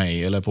sig på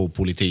mig eller på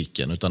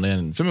politiken, utan det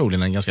är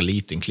förmodligen en ganska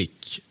liten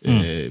klick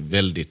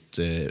väldigt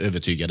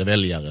övertygade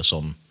väljare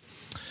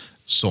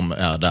som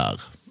är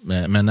där.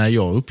 Men när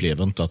jag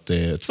upplever inte att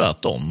det är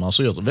tvärtom.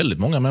 Alltså väldigt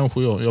många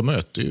människor, jag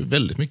möter ju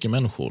väldigt mycket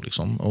människor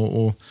liksom,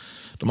 och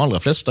de allra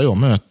flesta jag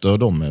möter,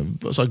 de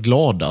är så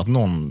glada att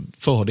någon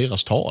för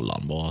deras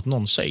talan, bara att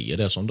någon säger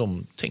det som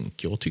de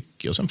tänker och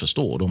tycker, och sen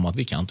förstår de att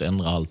vi kan inte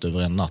ändra allt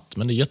över en natt,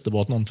 men det är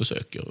jättebra att någon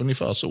försöker.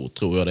 Ungefär så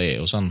tror jag det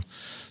är. Och sen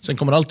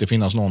kommer det alltid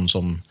finnas någon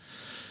som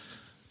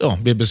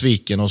blir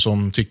besviken och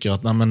som tycker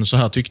att nej, men så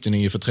här tyckte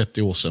ni för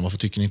 30 år sedan, varför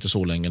tycker ni inte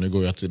så länge? Nu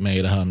går jag med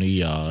i det här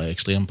nya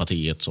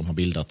extrempartiet som har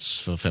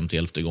bildats för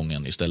 51:e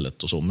gången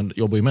istället och så. Men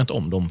jag bryr mig inte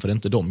om dem, för det är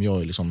inte dem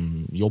jag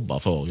jobbar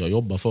för. Jag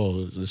jobbar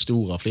för det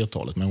stora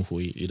flertalet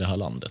människor i det här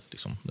landet.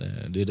 Liksom.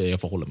 Det är det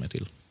jag förhåller mig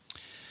till.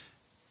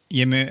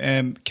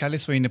 Jimmie,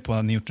 Kallis var inne på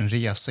att ni gjort en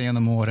resa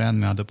genom åren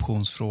med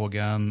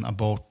adoptionsfrågan,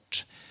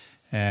 abort.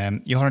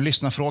 Jag har en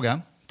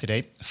lyssnarfråga till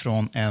dig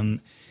från en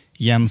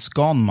Jens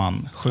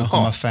Ganman,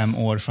 7,5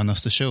 år från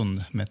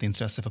Östersund med ett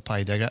intresse för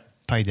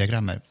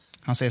pajdiagrammer.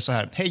 Han säger så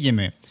här: hej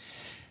Jimmie.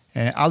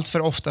 Allt för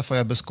ofta får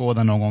jag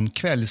beskåda någon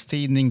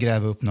kvällstidning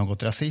gräva upp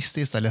något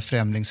rasistiskt eller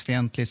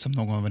främlingsfientligt som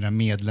någon av era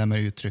medlemmar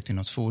uttryckt i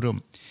något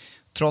forum.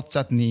 Trots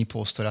att ni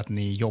påstår att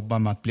ni jobbar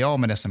med att bli av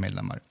med dessa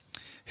medlemmar.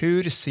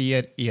 Hur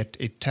ser ert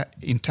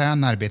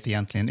interna arbete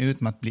egentligen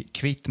ut med att bli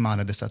kvitt med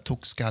alla dessa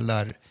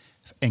tokskallar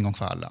en gång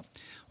för alla?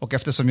 Och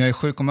eftersom jag är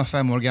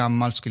 7,5 år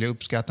gammal skulle jag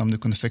uppskatta om du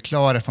kunde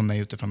förklara för mig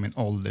utifrån min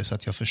ålder så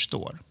att jag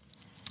förstår.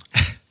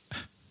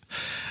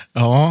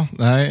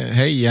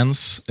 Hej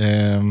Jens.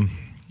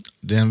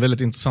 Det är en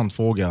väldigt intressant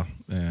fråga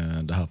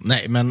det här.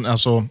 Nej, men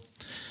alltså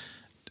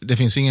det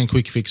finns ingen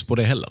quick fix på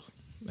det heller.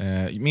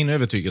 Min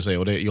övertygelse är,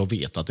 och jag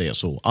vet att det är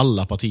så,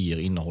 alla partier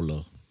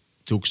innehåller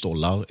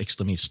tokstollar,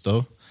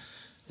 extremister.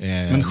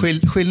 Men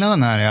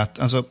skillnaden här är att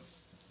alltså,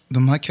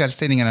 de här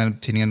kvällstidningarna,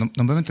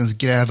 de behöver inte ens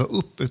gräva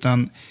upp,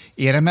 utan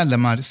era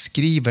medlemmar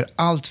skriver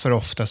allt för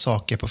ofta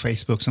saker på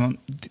Facebook. Så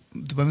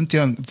det behöver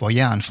inte vara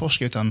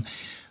hjärnforskare, utan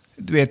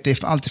du vet, det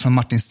är allt från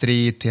Martin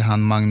Strid till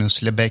han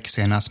Magnus Lebeck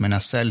senast med den här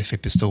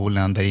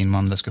selfie-pistolen där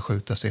invandrare ska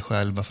skjuta sig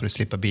själva för att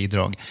slippa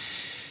bidrag.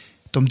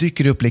 De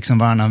dyker upp liksom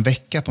varannan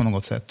vecka på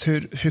något sätt.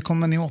 Hur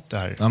kommer ni åt det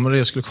här? Ja, men det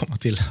jag skulle komma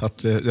till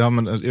att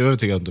jag är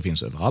övertygad att det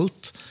finns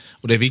överallt.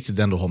 Och det är viktigt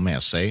ändå att ha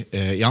med sig.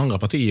 I andra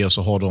partier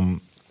så har de...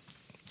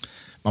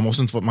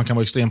 Man kan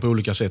vara extrem på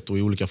olika sätt och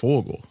i olika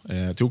frågor.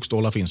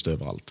 Tokstålar finns det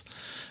överallt.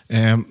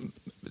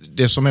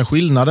 Det som är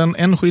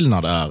en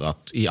skillnad är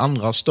att i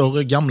andra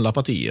större gamla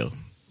partier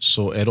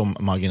så är de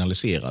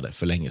marginaliserade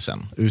för länge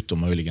sedan. Utom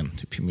möjligen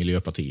typ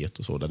Miljöpartiet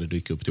och så, där det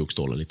dyker upp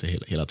tokstollar lite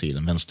hela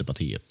tiden,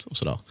 Vänsterpartiet och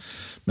sådär.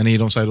 Men i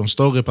de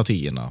större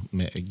partierna,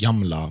 med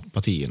gamla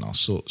partierna,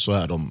 så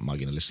är de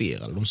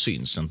marginaliserade. De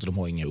syns inte, de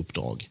har inga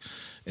uppdrag.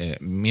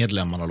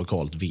 Medlemmarna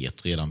lokalt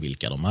vet redan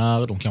vilka de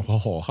är. De kanske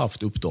har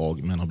haft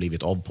uppdrag men har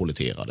blivit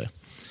avpoliterade.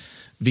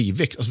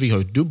 Vi har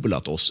ju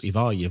dubblat oss i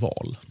varje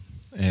val.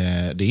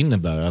 Det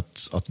innebär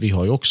att vi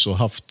har ju också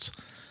haft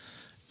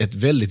ett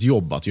väldigt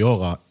jobb att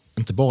göra,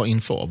 inte bara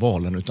inför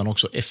valen utan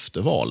också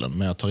efter valen,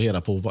 med att ta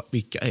reda på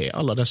vilka är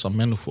alla dessa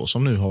människor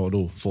som nu har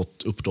då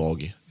fått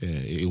uppdrag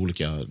i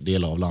olika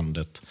delar av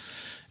landet.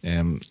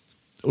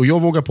 Och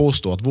jag vågar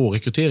påstå att vår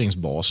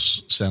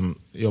rekryteringsbas sen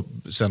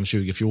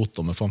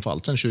 2014, men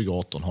framförallt sen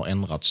 2018, har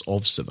ändrats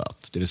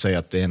avsevärt. Det vill säga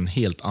att det är en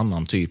helt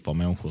annan typ av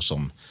människor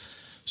som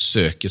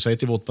söker sig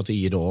till vårt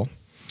parti idag.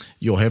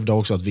 Jag hävdar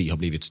också att vi har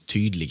blivit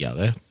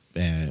tydligare,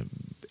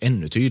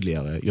 ännu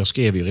tydligare. Jag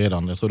skrev ju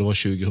redan, jag tror det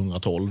var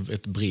 2012,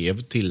 ett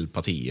brev till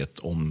partiet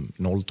om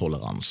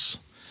nolltolerans.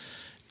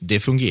 Det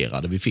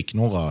fungerade. Vi fick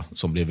några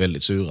som blev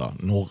väldigt sura,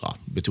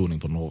 betoning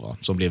på några,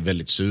 som blev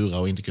väldigt sura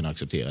och inte kunde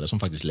acceptera det, som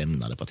faktiskt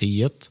lämnade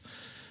partiet.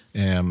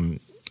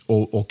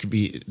 Och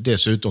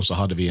dessutom så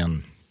hade vi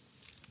en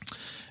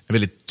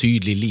väldigt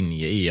tydlig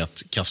linje i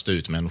att kasta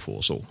ut människor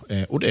och så.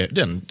 Och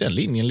den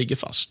linjen ligger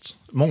fast.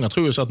 Många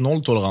tror ju så att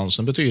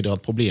nolltoleransen betyder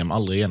att problem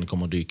aldrig igen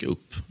kommer att dyka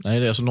upp. Nej,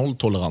 det är alltså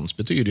nolltolerans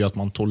betyder ju att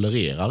man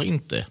tolererar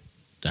inte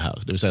det här.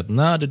 Det vill säga att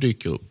när det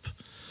dyker upp,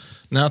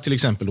 när till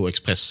exempel då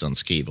Expressen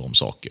skriver om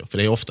saker, för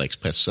det är ofta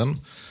Expressen,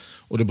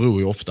 och det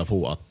beror ju ofta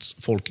på att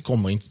folk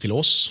kommer inte till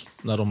oss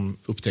när de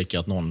upptäcker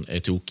att någon är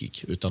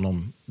tokig, utan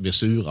de blir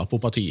sura på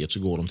partiet, så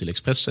går de till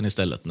Expressen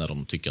istället när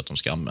de tycker att de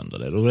ska använda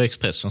det. Då är det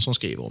Expressen som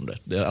skriver om det.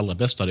 Det allra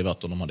bästa hade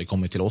varit om de hade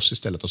kommit till oss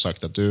istället och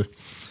sagt att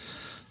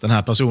den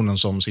här personen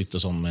som sitter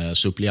som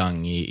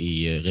suppleant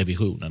i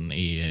revisionen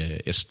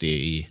i SD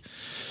i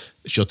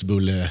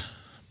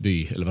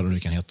Köttbulleby, eller vad det nu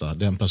kan heta,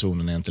 den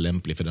personen är inte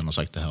lämplig för den har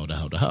sagt det här och det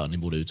här och det här, ni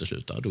borde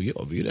utesluta. Då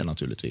gör vi ju det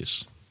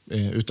naturligtvis.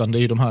 Utan det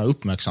är ju de här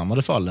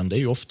uppmärksammade fallen, det är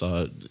ju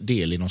ofta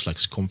del i någon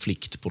slags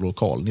konflikt på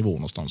lokal nivå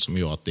någonstans som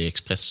gör att det är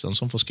Expressen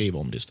som får skriva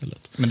om det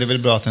istället. Men det är väl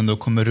bra att den då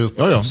kommer upp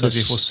så att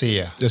vi får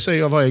se. Det säger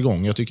jag varje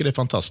gång, jag tycker det är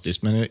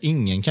fantastiskt, men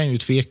ingen kan ju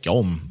tveka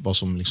om vad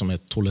som liksom är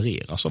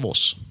tolereras av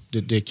oss.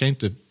 Det kan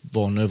inte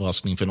vara en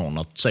överraskning för någon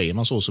att säger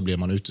man så blir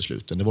man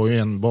utesluten. Det var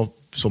ju bara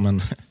som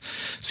en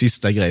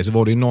sista grej, så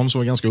var det ju någon som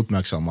var ganska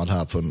uppmärksammad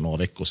här för några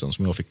veckor sedan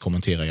som jag fick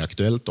kommentera i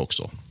Aktuellt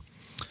också.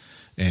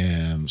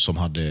 Som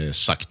hade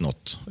sagt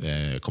något,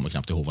 kommer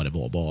knappt ihåg vad det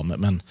var bara,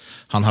 men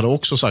han hade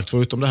också sagt,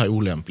 förutom det här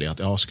olämpliga,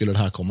 att skulle det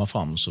här komma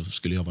fram så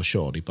skulle jag vara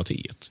körd i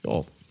partiet.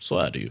 Ja, så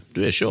är det ju.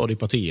 Du är körd i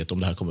partiet om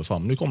det här kommer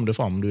fram. Nu kommer det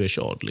fram, du är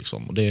körd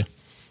liksom. Och det,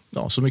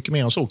 så mycket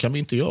mer än så kan vi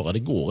inte göra. Det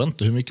går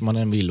inte hur mycket man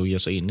än vill och ge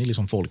sig in i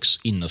liksom folks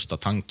innersta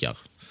tankar.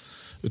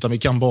 Utan vi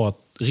kan bara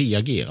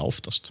reagera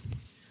oftast.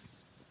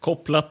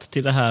 Kopplat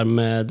till det här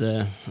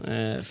med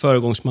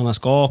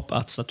föregångsmannaskap,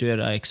 att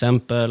statuera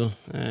exempel,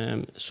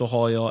 så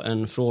har jag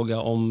en fråga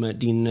om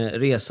din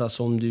resa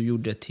som du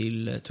gjorde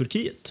till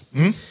Turkiet.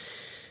 Mm.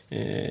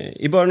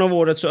 I början av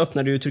året så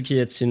öppnade ju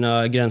Turkiet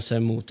sina gränser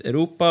mot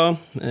Europa.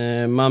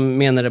 Man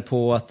menade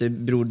på att det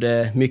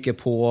berodde mycket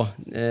på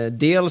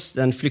dels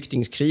den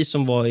flyktingskris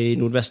som var i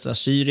nordvästra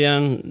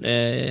Syrien,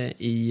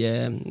 i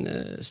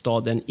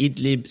staden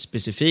Idlib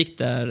specifikt,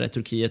 där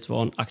Turkiet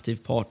var en aktiv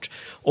part,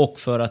 och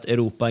för att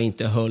Europa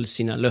inte höll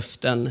sina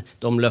löften,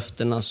 de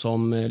löftena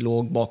som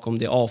låg bakom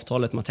det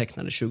avtalet man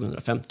tecknade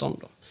 2015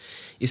 då.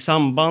 I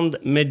samband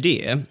med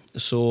det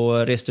så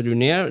reste du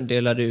ner,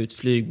 delade ut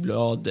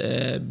flygblad,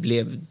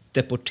 blev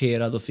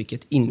deporterad och fick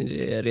ett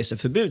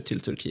inreseförbud till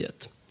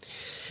Turkiet.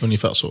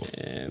 Ungefär så.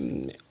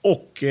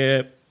 Och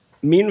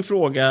min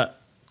fråga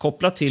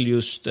kopplat till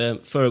just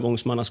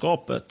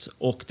föregångsmannaskapet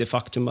och det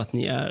faktum att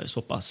ni är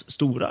så pass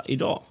stora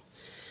idag.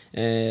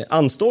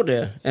 Anstår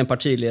det en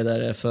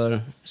partiledare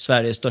för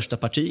Sveriges största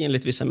parti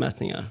enligt vissa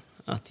mätningar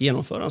att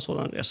genomföra en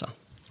sådan resa?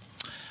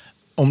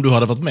 Om du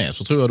hade varit med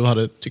så tror jag du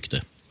hade tyckt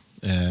det.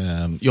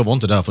 Jag var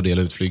inte där för att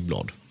dela ut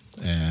flygblad.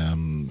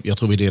 Jag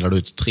tror vi delade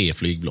ut 3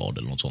 flygblad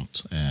eller något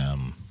sånt.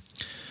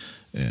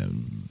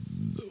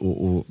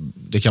 Och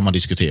det kan man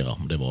diskutera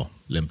om det var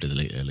lämpligt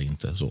eller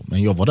inte. Så.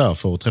 Men jag var där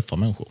för att träffa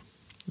människor.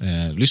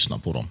 Lyssna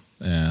på dem.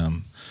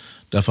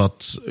 Därför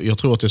att jag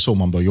tror att det är så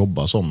man bör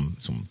jobba som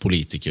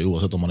politiker,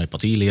 oavsett om man är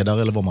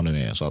partiledare eller vad man nu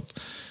är. Så att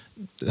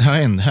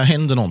här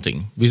händer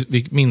någonting.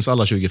 Vi minns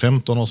alla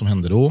 2015 vad som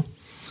hände då.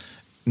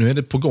 Nu är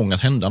det på gång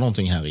att hända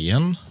någonting här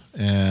igen.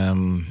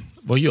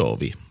 Vad gör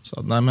vi? Så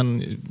att, nej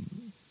men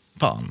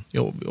fan,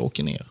 jag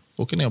åker ner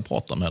och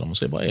pratar med dem och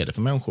ser vad är det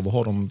för människor,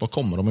 var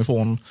kommer de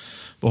ifrån,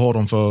 vad har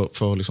de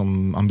för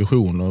liksom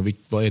ambitioner,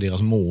 vad är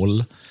deras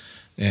mål,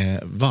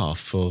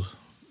 varför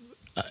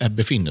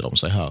befinner de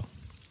sig här.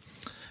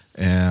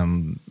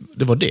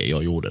 Det var det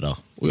jag gjorde där,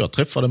 och jag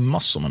träffade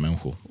massor med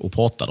människor och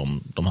pratade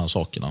om de här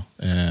sakerna.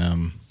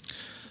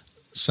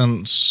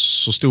 Sen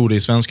så stod det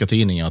i svenska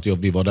tidningar att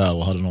vi var där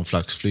och hade någon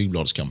slags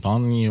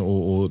flygbladskampanj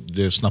och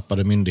det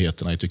snappade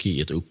myndigheterna i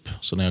Turkiet upp.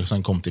 Så när jag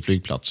sen kom till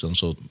flygplatsen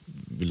så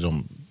ville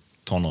de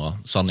ta några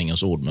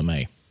sanningens ord med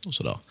mig och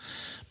sådär.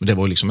 Men det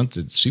var liksom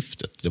inte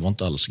syftet, det var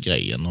inte alls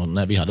grejen. Och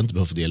nej, vi hade inte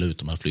behövt dela ut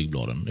de här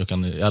flygbladen. Jag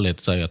kan i ärlighet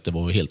säga att det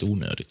var helt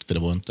onödigt, för det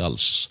var inte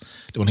alls,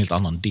 det var en helt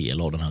annan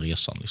del av den här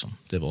resan. Liksom.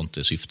 Det var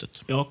inte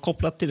syftet. Jag har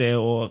kopplat till det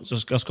och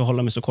jag ska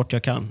hålla mig så kort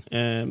jag kan.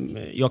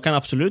 Jag kan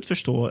absolut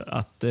förstå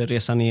att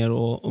resa ner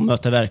och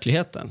möta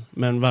verkligheten.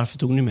 Men varför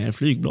tog ni med er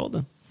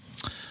flygbladen?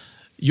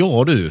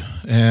 Ja du,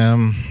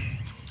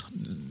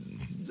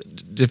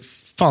 det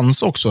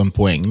fanns också en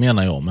poäng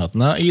menar jag med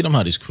att i de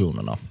här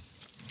diskussionerna,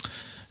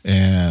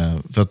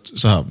 för att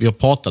så här, vi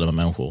pratade med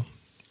människor.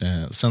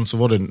 Sen så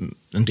var det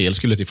en del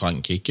skulle till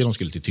Frankrike, de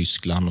skulle till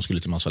Tyskland, de skulle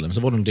till massa länder.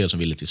 Så var det en del som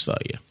ville till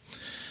Sverige.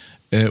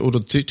 Och då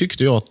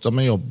tyckte jag att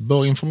jag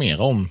bör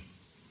informera om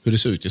hur det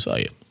ser ut i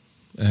Sverige.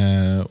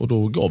 Och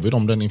då gav vi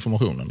dem den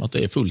informationen att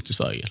det är fullt i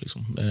Sverige.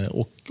 Liksom.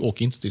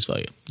 Och inte till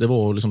Sverige. Det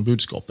var liksom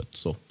budskapet.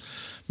 Så.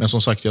 Men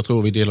som sagt, jag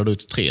tror vi delade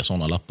ut 3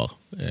 sådana lappar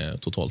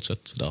totalt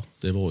sett där.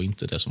 Det var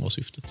inte det som var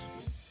syftet.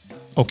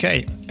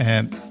 Okej.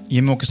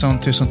 Jimmie Åkesson,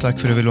 tusen tack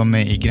för att du ville vara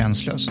med i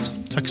Gränslöst.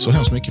 Tack så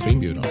hemskt mycket för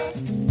inbjudan.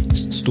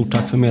 Stort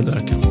tack för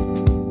medverkan.